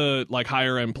got the like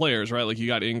higher end players, right? Like you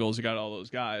got Ingles, you got all those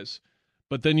guys.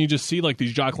 But then you just see like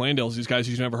these Jock Landales, these guys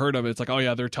you've never heard of. It's like, oh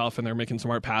yeah, they're tough and they're making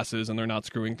smart passes and they're not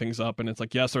screwing things up. And it's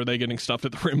like, yes, are they getting stuffed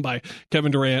at the rim by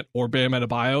Kevin Durant or Bam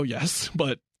Adebayo? Yes,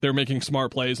 but they're making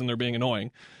smart plays and they're being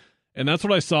annoying. And that's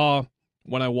what I saw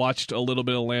when I watched a little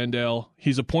bit of Landale.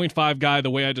 He's a 0.5 guy.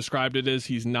 The way I described it is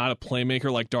he's not a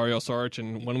playmaker like Dario Saric.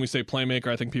 And when we say playmaker,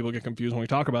 I think people get confused when we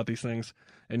talk about these things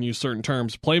and use certain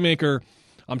terms. Playmaker,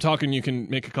 I'm talking you can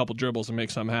make a couple dribbles and make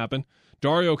something happen.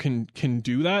 Dario can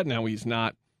do that. Now, he's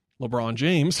not LeBron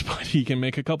James, but he can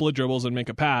make a couple of dribbles and make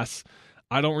a pass.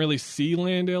 I don't really see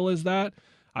Landale as that.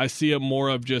 I see it more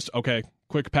of just, okay,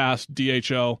 quick pass,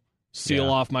 DHO, seal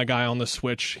off my guy on the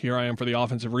switch. Here I am for the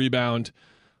offensive rebound.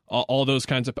 All those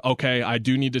kinds of, okay, I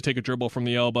do need to take a dribble from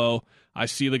the elbow. I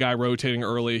see the guy rotating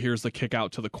early. Here's the kick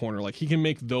out to the corner. Like, he can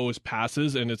make those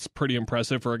passes, and it's pretty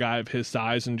impressive for a guy of his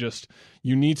size. And just,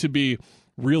 you need to be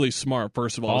really smart,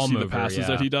 first of all, to see the passes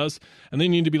that he does. And they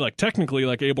need to be like technically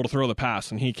like able to throw the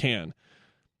pass, and he can.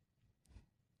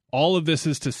 All of this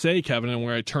is to say, Kevin, and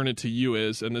where I turn it to you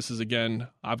is, and this is, again,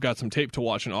 I've got some tape to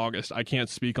watch in August. I can't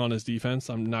speak on his defense.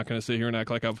 I'm not going to sit here and act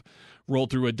like I've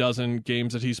rolled through a dozen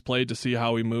games that he's played to see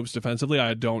how he moves defensively.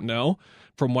 I don't know.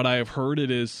 From what I have heard,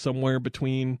 it is somewhere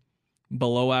between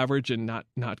below average and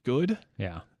not good.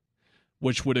 Yeah.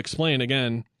 Which would explain,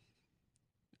 again,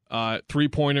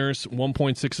 3-pointers,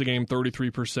 1.6 a game,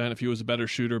 33%. If he was a better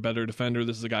shooter, better defender,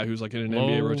 this is a guy who's like in an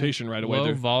NBA rotation right away.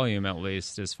 Low volume, at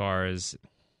least, as far as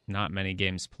not many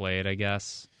games played, I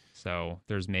guess. So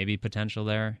there's maybe potential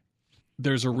there.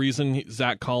 There's a reason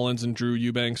Zach Collins and Drew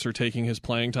Eubanks are taking his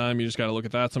playing time. You just got to look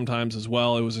at that sometimes as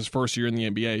well. It was his first year in the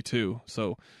NBA, too.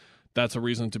 So that's a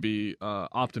reason to be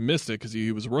optimistic because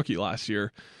he was a rookie last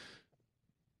year.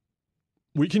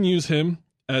 We can use him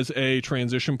as a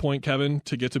transition point, Kevin,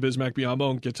 to get to Bismack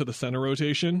Biyombo and get to the center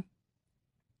rotation.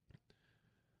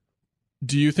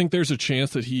 Do you think there's a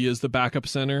chance that he is the backup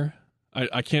center?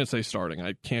 I can't say starting.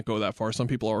 I can't go that far. Some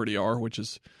people already are, which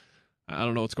is, I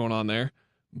don't know what's going on there.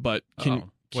 But can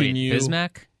you...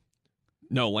 Bismack?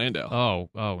 No, Landale.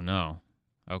 Oh, no.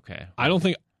 Okay.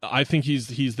 I think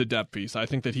he's the depth piece. I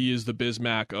think that he is the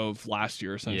Bismack of last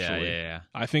year, essentially. Yeah.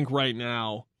 I think right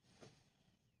now...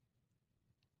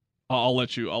 I'll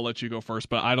let you go first,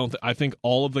 but I think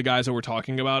all of the guys that we're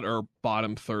talking about are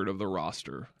bottom third of the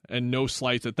roster, and no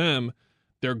slights at them,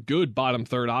 they're good bottom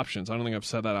third options. I don't think I've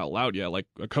said that out loud yet. Like,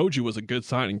 Okogie was a good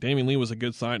signing. Damian Lee was a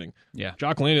good signing. Yeah.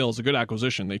 Jock Landale is a good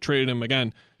acquisition. They traded him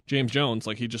again. James Jones,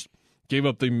 like, he just gave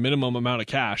up the minimum amount of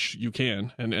cash you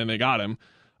can, and they got him.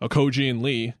 Okogie and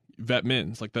Lee, vet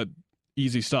mins, like that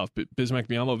easy stuff. Bismack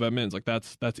Biyombo, vet mins, like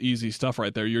that's easy stuff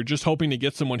right there. You're just hoping to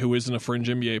get someone who isn't a fringe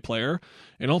NBA player,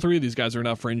 and all three of these guys are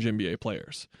not fringe NBA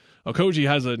players. Okogie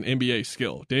has an NBA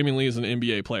skill. Damian Lee is an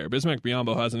NBA player. Bismack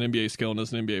Biyombo has an NBA skill and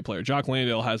is an NBA player. Jock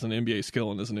Landale has an NBA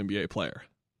skill and is an NBA player.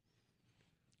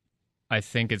 I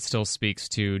think it still speaks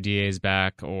to DA's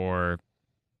back or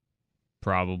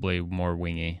probably more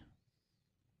wingy.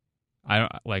 I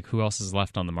don't like who else is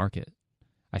left on the market.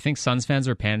 I think Suns fans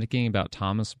are panicking about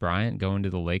Thomas Bryant going to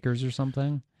the Lakers or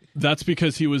something. That's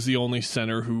because he was the only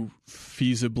center who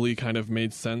feasibly kind of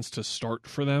made sense to start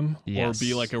for them or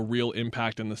be like a real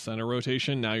impact in the center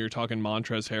rotation. Now you're talking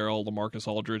Montrezl Harrell, LaMarcus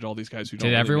Aldridge, all these guys who don't.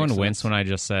 Did really everyone wince when I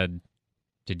just said?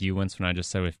 Did you wince when I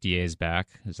just said if DA's back?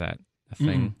 Is that a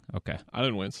thing? Mm-hmm. Okay, I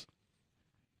didn't wince.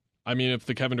 I mean, if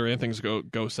the Kevin Durant things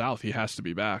go south, he has to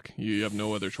be back. You have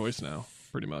no other choice now,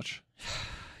 pretty much.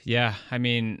 Yeah, I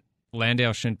mean,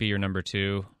 Landale shouldn't be your number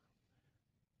 2,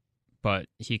 but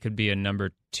he could be a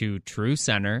number 2 true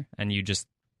center, and you just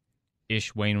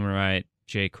Ish Wainwright,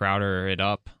 Jay Crowder it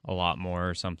up a lot more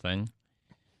or something,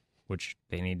 which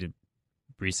they need to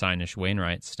re-sign Ish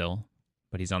Wainwright still,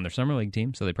 but he's on their summer league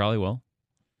team, so they probably will.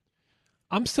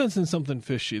 I'm sensing something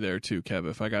fishy there too, Kev,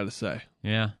 if I got to say.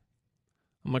 Yeah.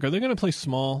 I'm like, are they going to play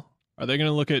small? Are they going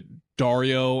to look at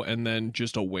Dario and then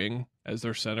just a wing as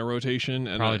their center rotation?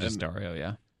 And probably just Dario,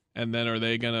 yeah. And then are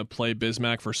they going to play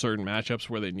Bismack for certain matchups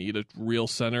where they need a real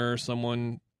center,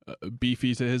 someone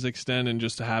beefy to his extent, and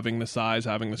just having the size,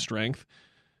 having the strength?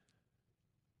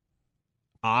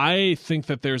 I think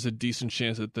that there's a decent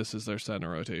chance that this is their center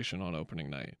rotation on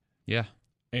opening night. Yeah.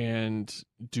 And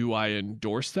do I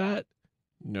endorse that?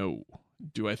 No.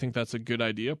 Do I think that's a good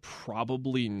idea?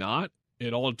 Probably not.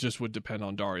 It all just would depend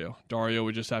on Dario. Dario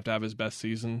would just have to have his best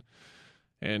season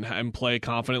and play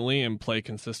confidently and play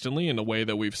consistently in the way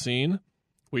that we've seen.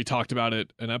 We talked about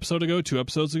it an episode ago, 2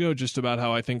 episodes ago, just about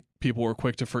how I think people were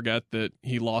quick to forget that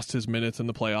he lost his minutes in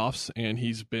the playoffs and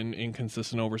he's been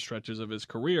inconsistent over stretches of his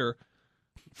career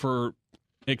for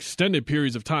extended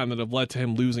periods of time that have led to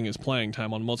him losing his playing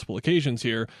time on multiple occasions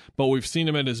here. But we've seen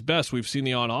him at his best. We've seen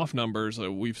the on-off numbers.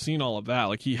 We've seen all of that.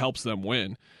 Like, he helps them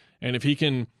win. And if he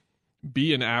can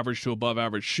be an average to above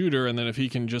average shooter, and then if he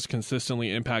can just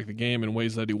consistently impact the game in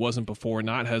ways that he wasn't before,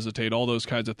 not hesitate, all those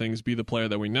kinds of things, be the player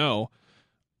that we know.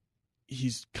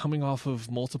 He's coming off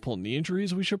of multiple knee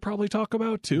injuries we should probably talk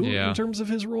about too, in terms of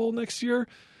his role next year.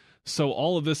 So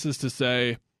all of this is to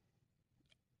say,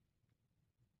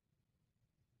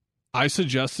 I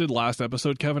suggested last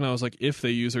episode, Kevin, I was like, if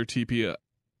they use their TP,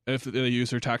 if they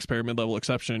use their taxpayer mid-level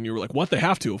exception, and you were like, what? They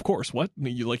have to, of course. What?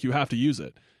 You have to use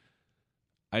it.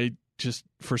 I just,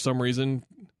 for some reason,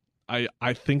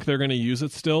 I think they're going to use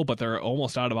it still, but they're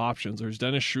almost out of options. There's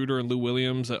Dennis Schroeder and Lou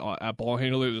Williams at ball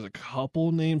handler. There's a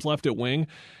couple names left at wing.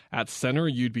 At center,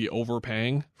 you'd be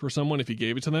overpaying for someone if you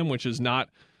gave it to them, which is not...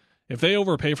 If they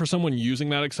overpay for someone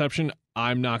using that exception,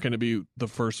 I'm not going to be the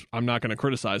first... I'm not going to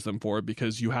criticize them for it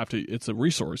because you have to... It's a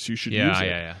resource. You should use it.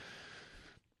 Yeah.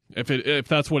 If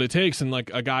that's what it takes, and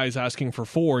like a guy's asking for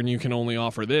 4 and you can only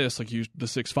offer this, like the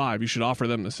 6'5", you should offer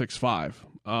them the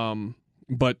 6'5".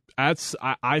 But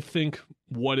I think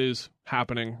what is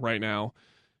happening right now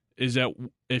is that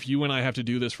if you and I have to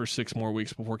do this for 6 more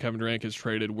weeks before Kevin Durant gets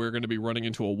traded, we're going to be running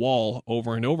into a wall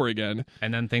over and over again.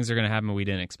 And then things are going to happen we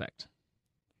didn't expect.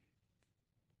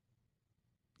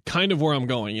 Kind of where I'm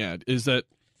going at is that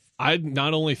I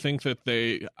not only think that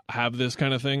they have this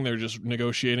kind of thing, they're just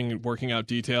negotiating and working out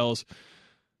details,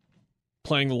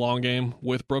 playing the long game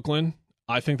with Brooklyn.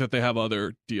 I think that they have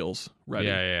other deals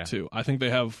ready too. I think they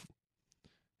have...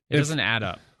 It doesn't add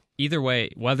up. Either way,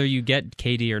 whether you get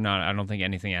KD or not, I don't think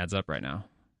anything adds up right now.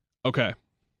 Okay.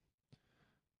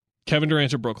 Kevin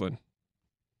Durant to Brooklyn.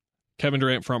 Kevin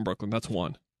Durant from Brooklyn. That's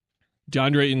 1.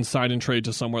 DeAndre Ayton sign and trade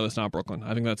to somewhere that's not Brooklyn.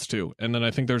 I think that's 2. And then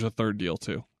I think there's a third deal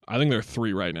too. I think there are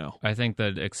 3 right now. I think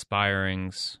the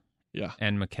expirings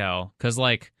and Mikal. Because,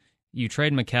 like, you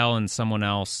trade Mikal and someone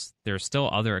else, there's still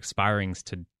other expirings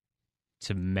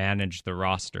to manage the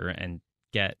roster and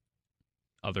get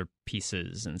other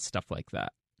pieces and stuff like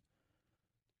that.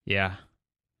 Yeah.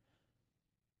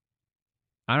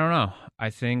 I don't know. I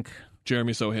think...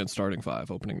 Jeremy Sohan starting 5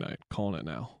 opening night. Calling it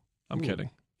now. I'm kidding.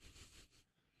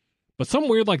 But something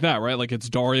weird like that, right? Like it's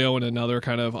Dario and another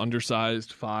kind of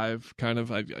undersized 5 kind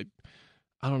of... I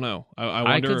don't know. I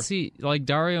wonder... I could see, like,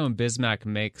 Dario and Bismack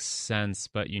makes sense,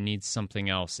 but you need something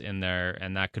else in there,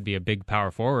 and that could be a big power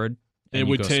forward. and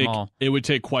you go small. It would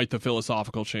take quite the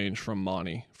philosophical change from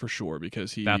Monty for sure,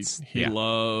 because he loves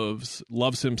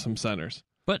him some centers.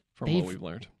 But from what we've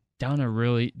learned,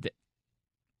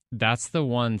 that's the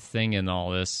one thing in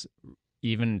all this,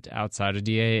 even outside of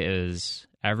DA, is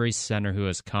every center who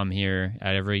has come here,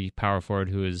 at every power forward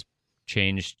who has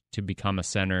changed to become a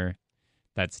center,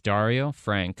 that's Dario,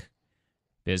 Frank,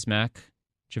 Bismack,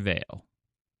 JaVale,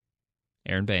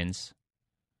 Aaron Baines.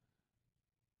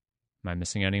 Am I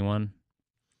missing anyone?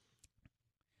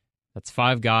 That's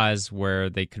 5 guys where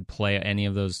they could play any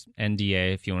of those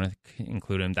NDA, if you want to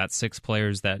include them. That's 6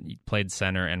 players that played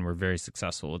center and were very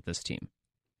successful with this team.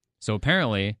 So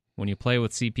apparently, when you play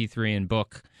with CP3 and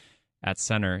Book at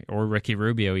center, or Ricky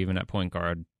Rubio even at point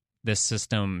guard, this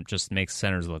system just makes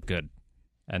centers look good.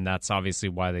 And that's obviously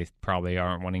why they probably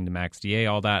aren't wanting to max DA,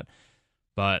 all that.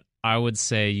 But I would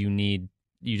say you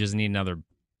just need another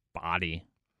body.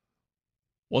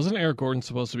 Wasn't Eric Gordon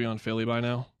supposed to be on Philly by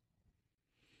now?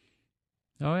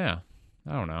 Oh, yeah.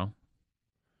 I don't know.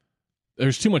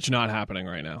 There's too much not happening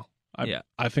right now. Yeah.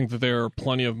 I think that there are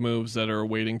plenty of moves that are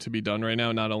waiting to be done right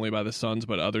now, not only by the Suns,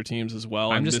 but other teams as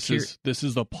well. And this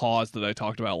is the pause that I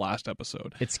talked about last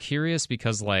episode. It's curious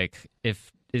because, like,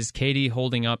 is KD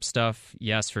holding up stuff?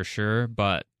 Yes, for sure.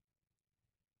 But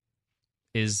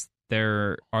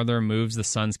are there moves the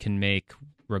Suns can make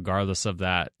regardless of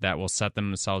that will set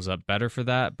themselves up better for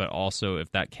that? But also,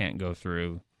 if that can't go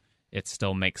through, it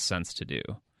still makes sense to do.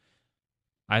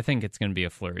 I think it's going to be a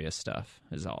flurry of stuff,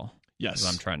 is all. Yes.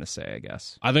 As I'm trying to say, I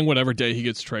guess. I think whatever day he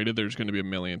gets traded, there's going to be a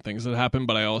million things that happen,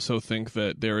 but I also think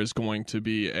that there is going to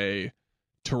be a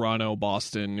Toronto,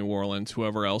 Boston, New Orleans,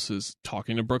 whoever else is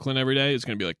talking to Brooklyn every day is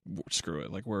going to be like, screw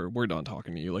it. Like, we're done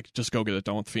talking to you. Like, just go get it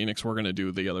done with Phoenix. We're going to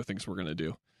do the other things we're going to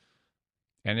do.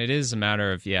 And it is a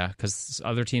matter of, because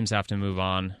other teams have to move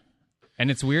on. And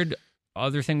it's weird.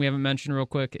 Other thing we haven't mentioned real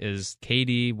quick is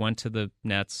KD went to the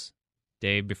Nets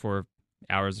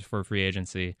hours before free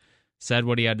agency, said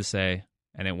what he had to say,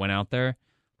 and it went out there.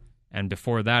 And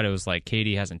before that, it was like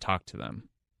KD hasn't talked to them.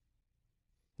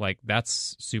 Like,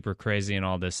 that's super crazy, and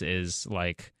all this is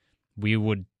like,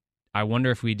 I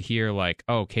wonder if we'd hear like,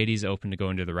 oh, KD's open to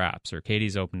going to the Raps, or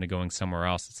KD's open to going somewhere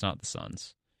else. It's not the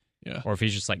Suns. Yeah. Or if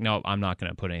he's just like, no, I'm not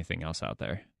going to put anything else out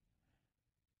there.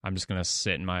 I'm just going to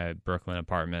sit in my Brooklyn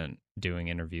apartment doing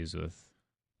interviews with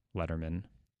Letterman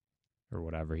or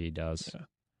whatever he does. Yeah.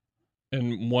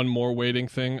 And one more waiting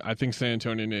thing, I think San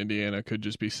Antonio and Indiana could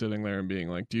just be sitting there and being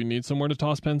like, do you need somewhere to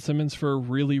toss Ben Simmons for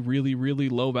really, really, really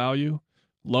low value?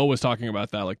 Lowe was talking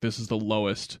about that. Like, this is the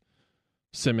lowest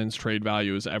Simmons trade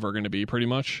value is ever going to be, pretty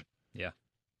much. Yeah.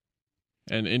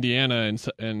 And Indiana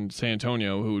and San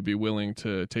Antonio, who would be willing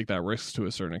to take that risk to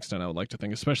a certain extent, I would like to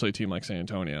think, especially a team like San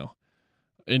Antonio.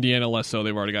 Indiana less so.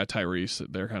 They've already got Tyrese.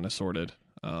 They're kind of sorted.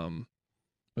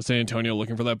 But San Antonio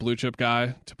looking for that blue chip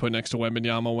guy to put next to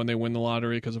Wembanyama when they win the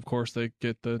lottery, because, of course, they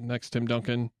get the next Tim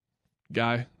Duncan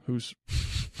guy who's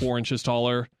 4 inches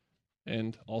taller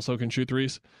and also can shoot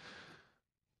threes.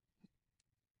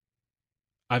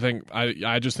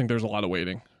 I just think there's a lot of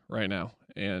waiting right now.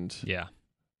 And yeah,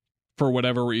 for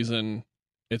whatever reason,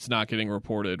 it's not getting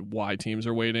reported why teams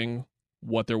are waiting,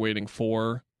 what they're waiting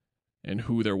for, and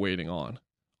who they're waiting on.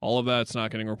 All of that's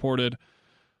not getting reported.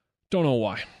 Don't know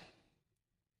why.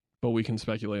 But we can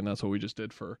speculate, and that's what we just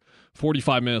did for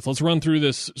 45 minutes. Let's run through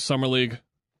this Summer League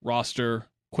roster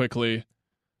quickly.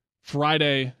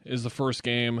 Friday is the first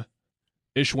game.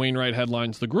 Ish Wainwright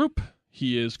headlines the group.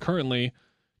 He is currently,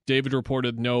 David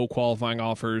reported no qualifying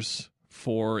offers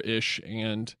for Ish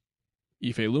and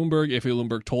Ife Lundberg. Ife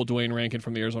Lundberg told Dwayne Rankin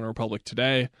from the Arizona Republic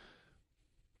today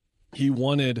he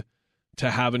wanted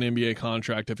to have an NBA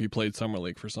contract if he played Summer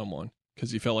League for someone,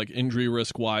 because he felt like injury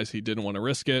risk-wise he didn't want to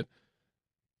risk it.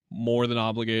 More than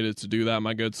obligated to do that,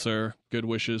 my good sir. Good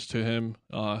wishes to him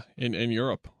in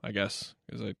Europe, I guess,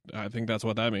 because I think that's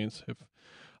what that means, if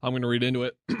I'm going to read into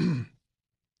it.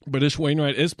 But Ish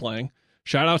Wainwright is playing.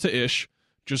 Shout out to Ish.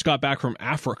 Just got back from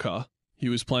Africa. He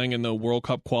was playing in the World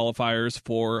Cup qualifiers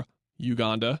for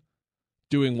Uganda.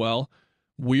 Doing well.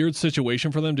 Weird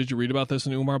situation for them. Did you read about this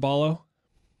in Umar Ballo?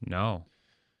 No.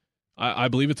 I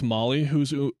believe it's Mali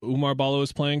who's Umar Ballo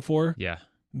is playing for. Yeah.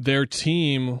 Their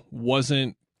team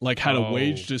wasn't, like, had a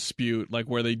wage dispute, like,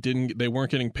 where they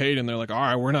weren't getting paid, and they're like, all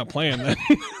right, we're not playing then.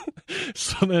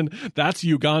 So then that's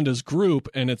Uganda's group,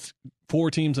 and it's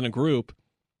 4 teams in a group,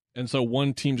 and so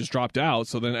one team just dropped out,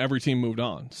 so then every team moved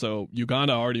on. So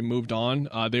Uganda already moved on.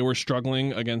 They were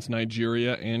struggling against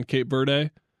Nigeria and Cape Verde.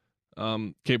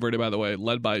 Cape Verde, by the way,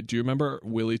 led by, do you remember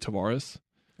Willie Tavares?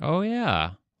 Oh,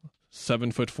 yeah.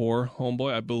 7'4"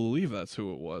 homeboy. I believe that's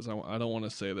who it was. I don't want to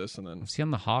say this and then... Was he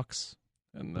on the Hawks?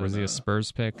 And then, or was he a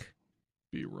Spurs pick?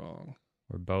 be wrong.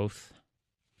 Or both.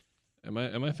 Am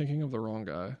I thinking of the wrong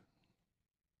guy?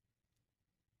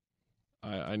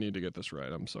 I need to get this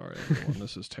right. I'm sorry, everyone.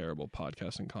 This is terrible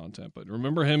podcasting content. But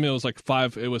remember him? It was like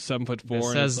 7'4". It And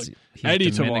says it's like he's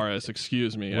Eddie Dominic- Tavares.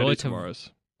 Excuse me, Willie Eddie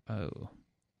Tavares. Oh,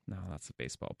 no, that's a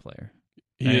baseball player.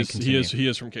 He is. Continue. He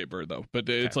is from Cape Verde though. But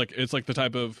it's like the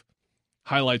type of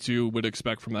highlights you would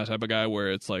expect from that type of guy,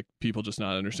 where it's like people just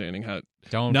not understanding how.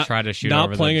 Don't Not- try to shoot Not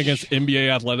over playing the against NBA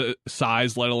athletic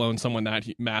size, let alone someone that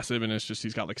massive, and it's just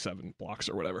he's got like 7 blocks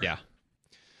or whatever. Yeah.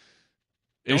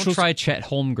 Ish Don't was- try Chet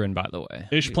Holmgren, by the way.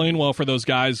 Ish playing well for those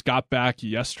guys. Got back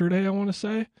yesterday, I want to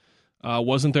say.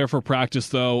 Wasn't there for practice,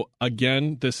 though.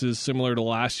 Again, this is similar to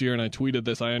last year, and I tweeted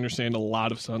this. I understand a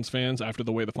lot of Suns fans, after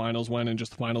the way the finals went and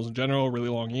just the finals in general, really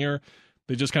long year,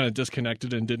 they just kind of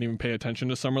disconnected and didn't even pay attention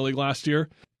to Summer League last year.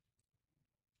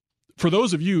 For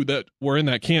those of you that were in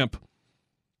that camp,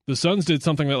 the Suns did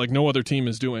something that like no other team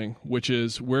is doing, which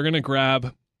is we're going to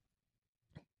grab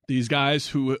these guys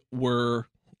who were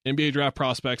NBA draft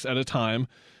prospects at a time,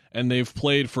 and they've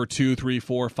played for 2, 3,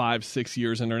 4, 5, 6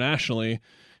 years internationally.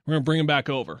 We're going to bring them back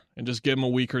over and just give them a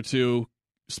week or two,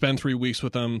 spend 3 weeks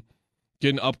with them,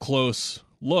 get an up-close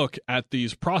look at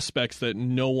these prospects that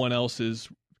no one else is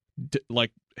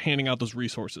like handing out those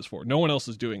resources for. No one else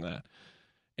is doing that.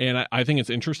 And I think it's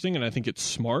interesting, and I think it's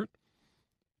smart.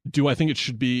 Do I think it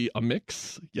should be a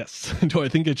mix? Yes. Do I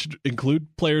think it should include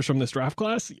players from this draft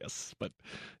class? Yes. But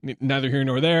neither here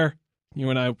nor there. You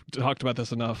and I talked about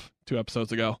this enough 2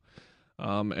 episodes ago,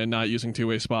 and not using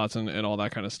two-way spots and all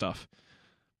that kind of stuff.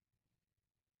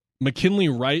 McKinley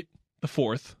Wright, the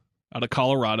 4th, out of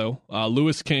Colorado.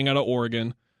 Lewis King out of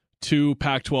Oregon. 2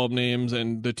 Pac-12 names,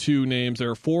 and the 2 names, there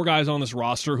are 4 guys on this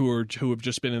roster who have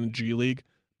just been in the G League,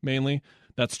 mainly.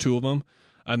 That's 2 of them.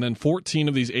 And then 14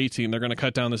 of these 18, they're going to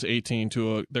cut down this 18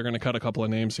 they're going to cut a couple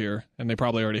of names here, and they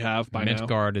probably already have by now.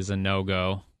 Midgard is a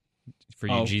no-go for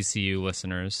you Oh. GCU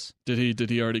listeners. Did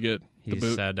he already get the He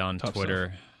boot? said on Tough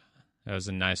Twitter, that was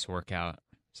a nice workout,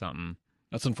 something.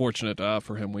 That's unfortunate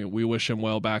for him. We wish him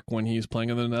well back when he's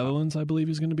playing in the Netherlands. I believe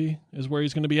is where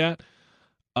he's going to be at.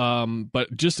 But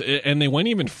and they went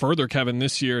even further, Kevin,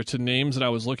 this year to names that I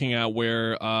was looking at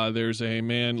where there's a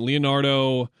man,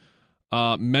 Leonardo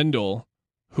Mendel,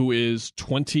 who is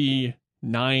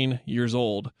 29 years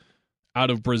old, out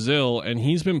of Brazil, and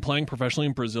he's been playing professionally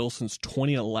in Brazil since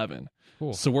 2011.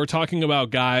 Cool. So we're talking about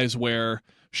guys where,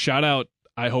 shout out,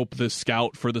 I hope the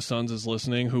scout for the Suns is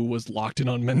listening, who was locked in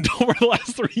on Mendel for the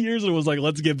last 3 years and was like,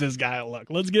 let's give this guy a look.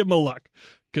 Let's give him a look,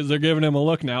 because they're giving him a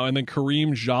look now. And then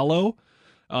Kareem Jallo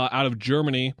out of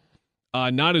Germany,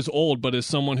 not as old, but as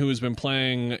someone who has been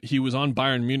playing. He was on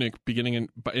Bayern Munich in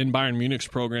Bayern Munich's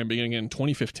program beginning in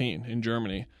 2015 in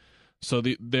Germany. So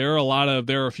there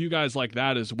are a few guys like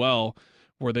that as well,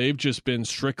 where they've just been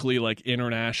strictly like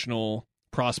international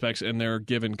prospects in their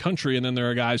given country, and then there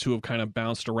are guys who have kind of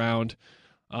bounced around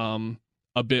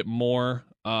a bit more.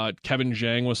 Kevin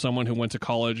Zhang was someone who went to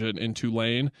college in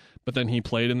Tulane, but then he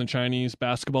played in the Chinese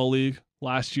basketball league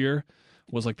last year.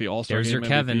 Was like the All-Star There's game your MVP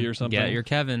Kevin. or something. Get your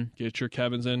Kevin. Get your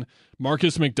Kevins in.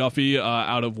 Marcus McDuffie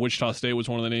out of Wichita State was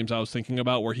one of the names I was thinking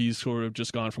about, where he's sort of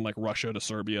just gone from like Russia to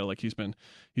Serbia. Like he's been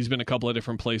a couple of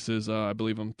different places. I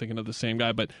believe I'm thinking of the same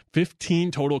guy, but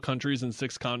 15 total countries and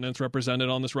 6 continents represented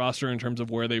on this roster in terms of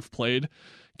where they've played.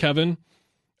 Kevin,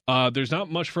 there's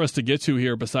not much for us to get to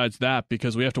here besides that,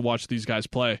 because we have to watch these guys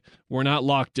play. We're not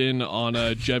locked in on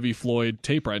a Jevy Floyd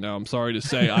tape right now, I'm sorry to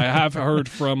say. I have heard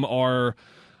from our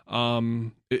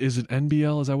is it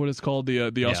NBL? Is that what it's called?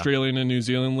 The Australian and New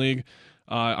Zealand League.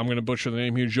 I'm going to butcher the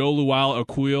name here. Joe Lual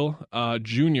Aquil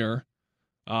Jr.,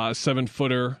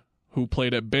 7-footer who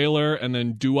played at Baylor, and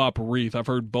then Duop Reith. I've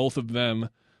heard both of them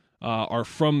are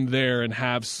from there and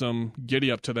have some giddy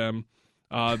up to them.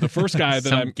 The first guy that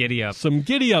Some giddy up. some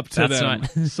giddy up to That's them,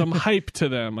 not- some hype to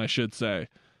them, I should say.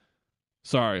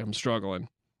 Sorry, I'm struggling.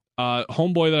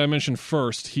 Homeboy that I mentioned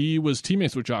first, he was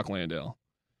teammates with Jock Landale.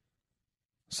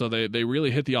 So they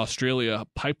really hit the Australia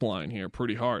pipeline here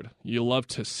pretty hard. You love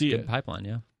to see Good it. pipeline,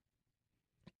 yeah.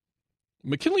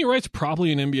 McKinley Wright's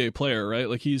probably an NBA player, right?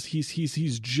 Like he's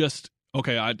just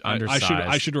okay. I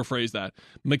should rephrase that.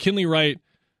 McKinley Wright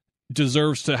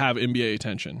deserves to have NBA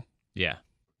attention. Yeah.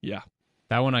 Yeah.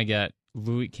 That one I get.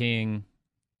 Louis King.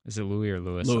 Is it Louis or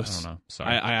Lewis? Lewis. I don't know.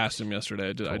 Sorry. I asked him yesterday.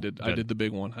 I Cool. did the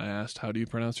big one. I asked, "How do you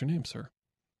pronounce your name, sir?"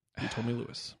 He told me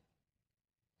Lewis.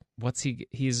 What's he?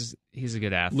 He's a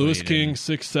good athlete. Lewis King, and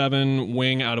 6'7",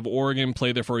 wing out of Oregon,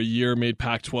 played there for a year, made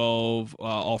Pac-12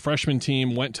 all-freshman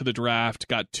team, went to the draft,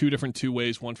 got 2 different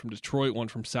two-ways, one from Detroit, one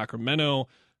from Sacramento,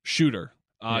 shooter.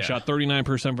 Yeah. Shot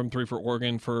 39% from 3 for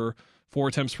Oregon for 4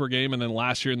 attempts per game, and then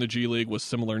last year in the G League was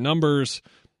similar numbers.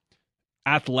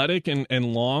 Athletic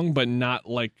and long, but not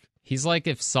like... He's like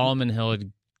if Solomon Hill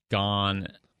had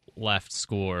left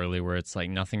school early, where it's like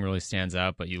nothing really stands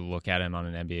out, but you look at him on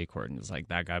an NBA court and it's like,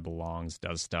 that guy belongs,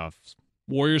 does stuff.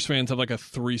 Warriors fans have like a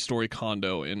 3-story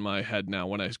condo in my head now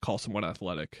when I call someone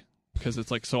athletic. Because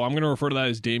it's like, so I'm going to refer to that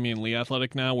as Damian Lee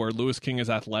athletic now, where Louis King is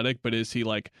athletic, but is he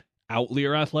like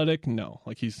outlier athletic? No.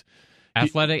 Like he's...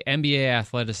 Athletic, NBA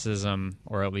athleticism,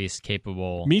 or at least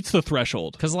capable. Meets the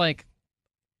threshold. Because like,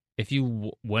 if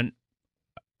you went...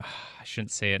 I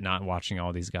shouldn't say it not watching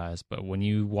all these guys, but when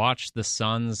you watch the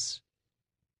Suns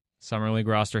Summer League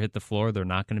roster hit the floor, they're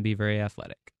not going to be very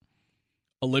athletic.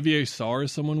 Olivier Sarr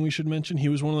is someone we should mention. He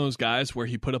was one of those guys where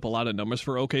he put up a lot of numbers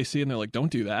for OKC, and they're like,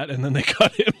 don't do that, and then they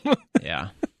cut him. Yeah.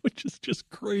 Which is just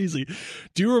crazy.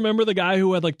 Do you remember the guy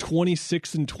who had like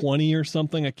 26 and 20 or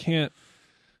something? I can't...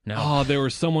 No. Oh, there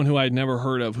was someone who I'd never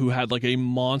heard of who had like a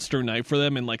monster night for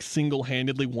them and like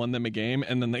single-handedly won them a game,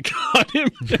 and then they cut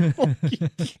him. Like, you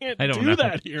can't do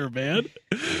that here, man.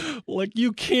 Like,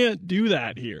 you can't do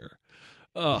that here.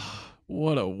 Ugh,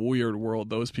 what a weird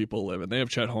world those people live in. They have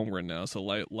Chet Holmgren now, so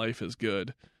life is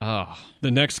good. Oh.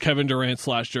 The next Kevin Durant /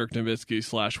 Dirk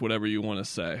Nowitzki / whatever you want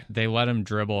to say. They let him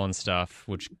dribble and stuff,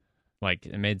 which, like,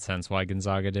 it made sense why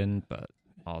Gonzaga didn't, but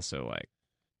also, like,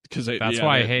 that's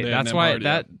why I hate.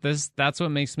 That's what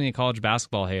makes me a college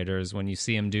basketball hater, is when you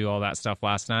see him do all that stuff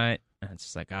last night, and it's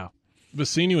just like, oh.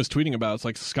 Vecini was tweeting about it's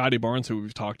like Scotty Barnes, who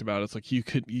we've talked about. It's like you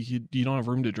don't have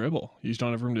room to dribble. You just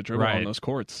don't have room to dribble on those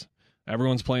courts.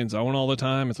 Everyone's playing zone all the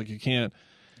time. It's like you can't.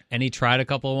 And he tried a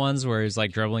couple of ones where he's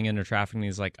like dribbling into traffic, and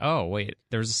he's like, oh wait,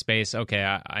 there's a space. Okay,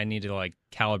 I need to like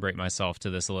calibrate myself to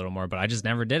this a little more. But I just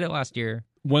never did it last year.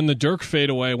 When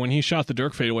he shot the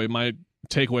Dirk fadeaway, my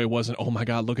takeaway wasn't, oh my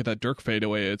God, look at that Dirk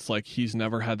fadeaway. It's like he's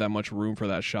never had that much room for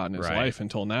that shot in his life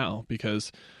until now,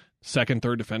 because second,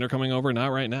 third defender coming over, not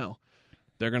right now.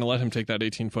 They're going to let him take that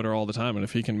 18-footer all the time, and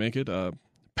if he can make it,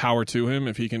 power to him.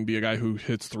 If he can be a guy who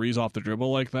hits threes off the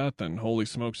dribble like that, then holy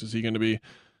smokes, is he going to be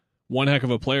one heck of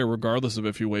a player, regardless of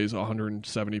if he weighs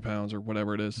 170 pounds or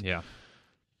whatever it is. Yeah.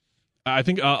 I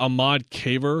think Ahmad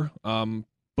Kaver,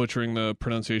 butchering the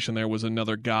pronunciation there, was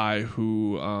another guy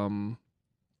who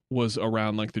was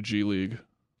around like the G League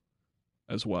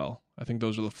as well. I think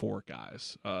those are the 4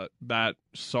 guys. That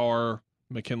Sarr,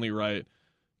 McKinley Wright,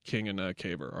 King, and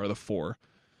Kaver are the 4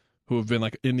 who have been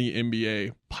like in the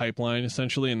NBA pipeline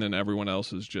essentially, and then everyone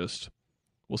else is just,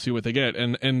 we'll see what they get.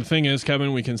 And the thing is,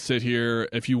 Kevin, we can sit here,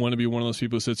 if you want to be one of those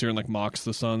people who sits here and like mocks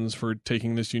the Suns for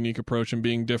taking this unique approach and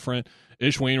being different,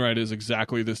 Ish Wainwright is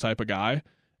exactly this type of guy,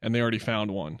 and they already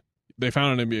found one. They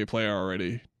found an NBA player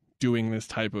already doing this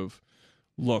type of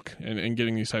look and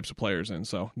getting these types of players in,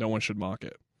 so no one should mock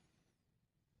it.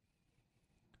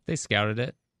 They scouted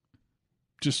it.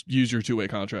 Just use your 2-way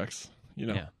contracts, you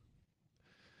know. Yeah.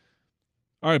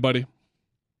 All right, buddy.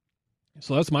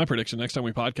 So that's my prediction. Next time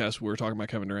we podcast, we're talking about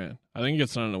Kevin Durant. I think he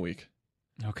gets done in a week.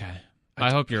 Okay. I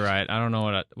hope you're right. I don't know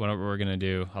what we're going to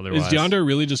do otherwise. Is DeAndre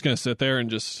really just going to sit there and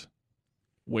just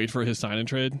wait for his sign and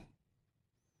trade?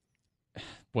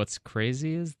 What's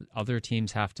crazy is other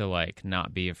teams have to like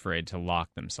not be afraid to lock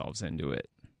themselves into it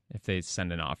if they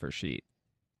send an offer sheet.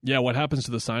 Yeah, what happens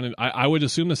to the sign and I would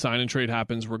assume the sign and trade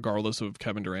happens regardless of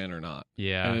Kevin Durant or not.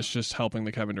 Yeah. And it's just helping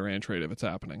the Kevin Durant trade if it's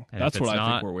happening. And that's if what it's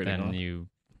I think we're waiting on.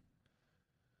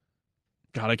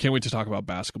 God, I can't wait to talk about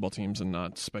basketball teams and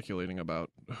not speculating about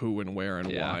who and where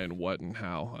and why and what and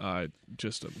how.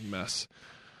 Just a mess.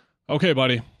 Okay,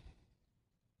 buddy.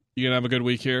 You going to have a good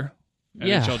week here?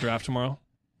 NHL draft tomorrow?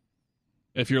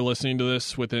 If you're listening to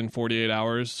this within 48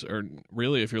 hours, or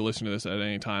really if you're listening to this at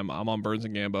any time, I'm on Burns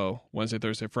and Gambo Wednesday,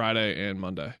 Thursday, Friday, and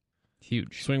Monday.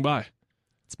 Huge. Swing by.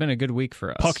 It's been a good week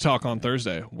for us. Puck Talk on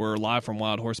Thursday. We're live from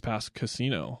Wild Horse Pass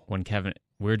Casino. We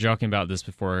were joking about this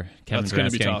before Kevin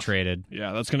Durant's getting traded.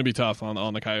 Yeah, that's going to be tough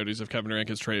on the Coyotes if Kevin Durant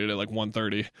gets traded at like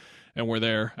 1:30, and we're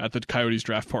there at the Coyotes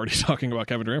draft party talking about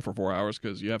Kevin Durant for 4 hours,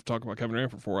 because you have to talk about Kevin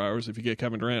Durant for 4 hours if you get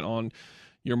Kevin Durant on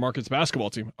your Markets basketball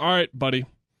team. All right, buddy.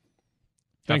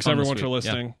 Thanks, everyone, for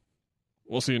listening. Yeah.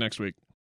 We'll see you next week.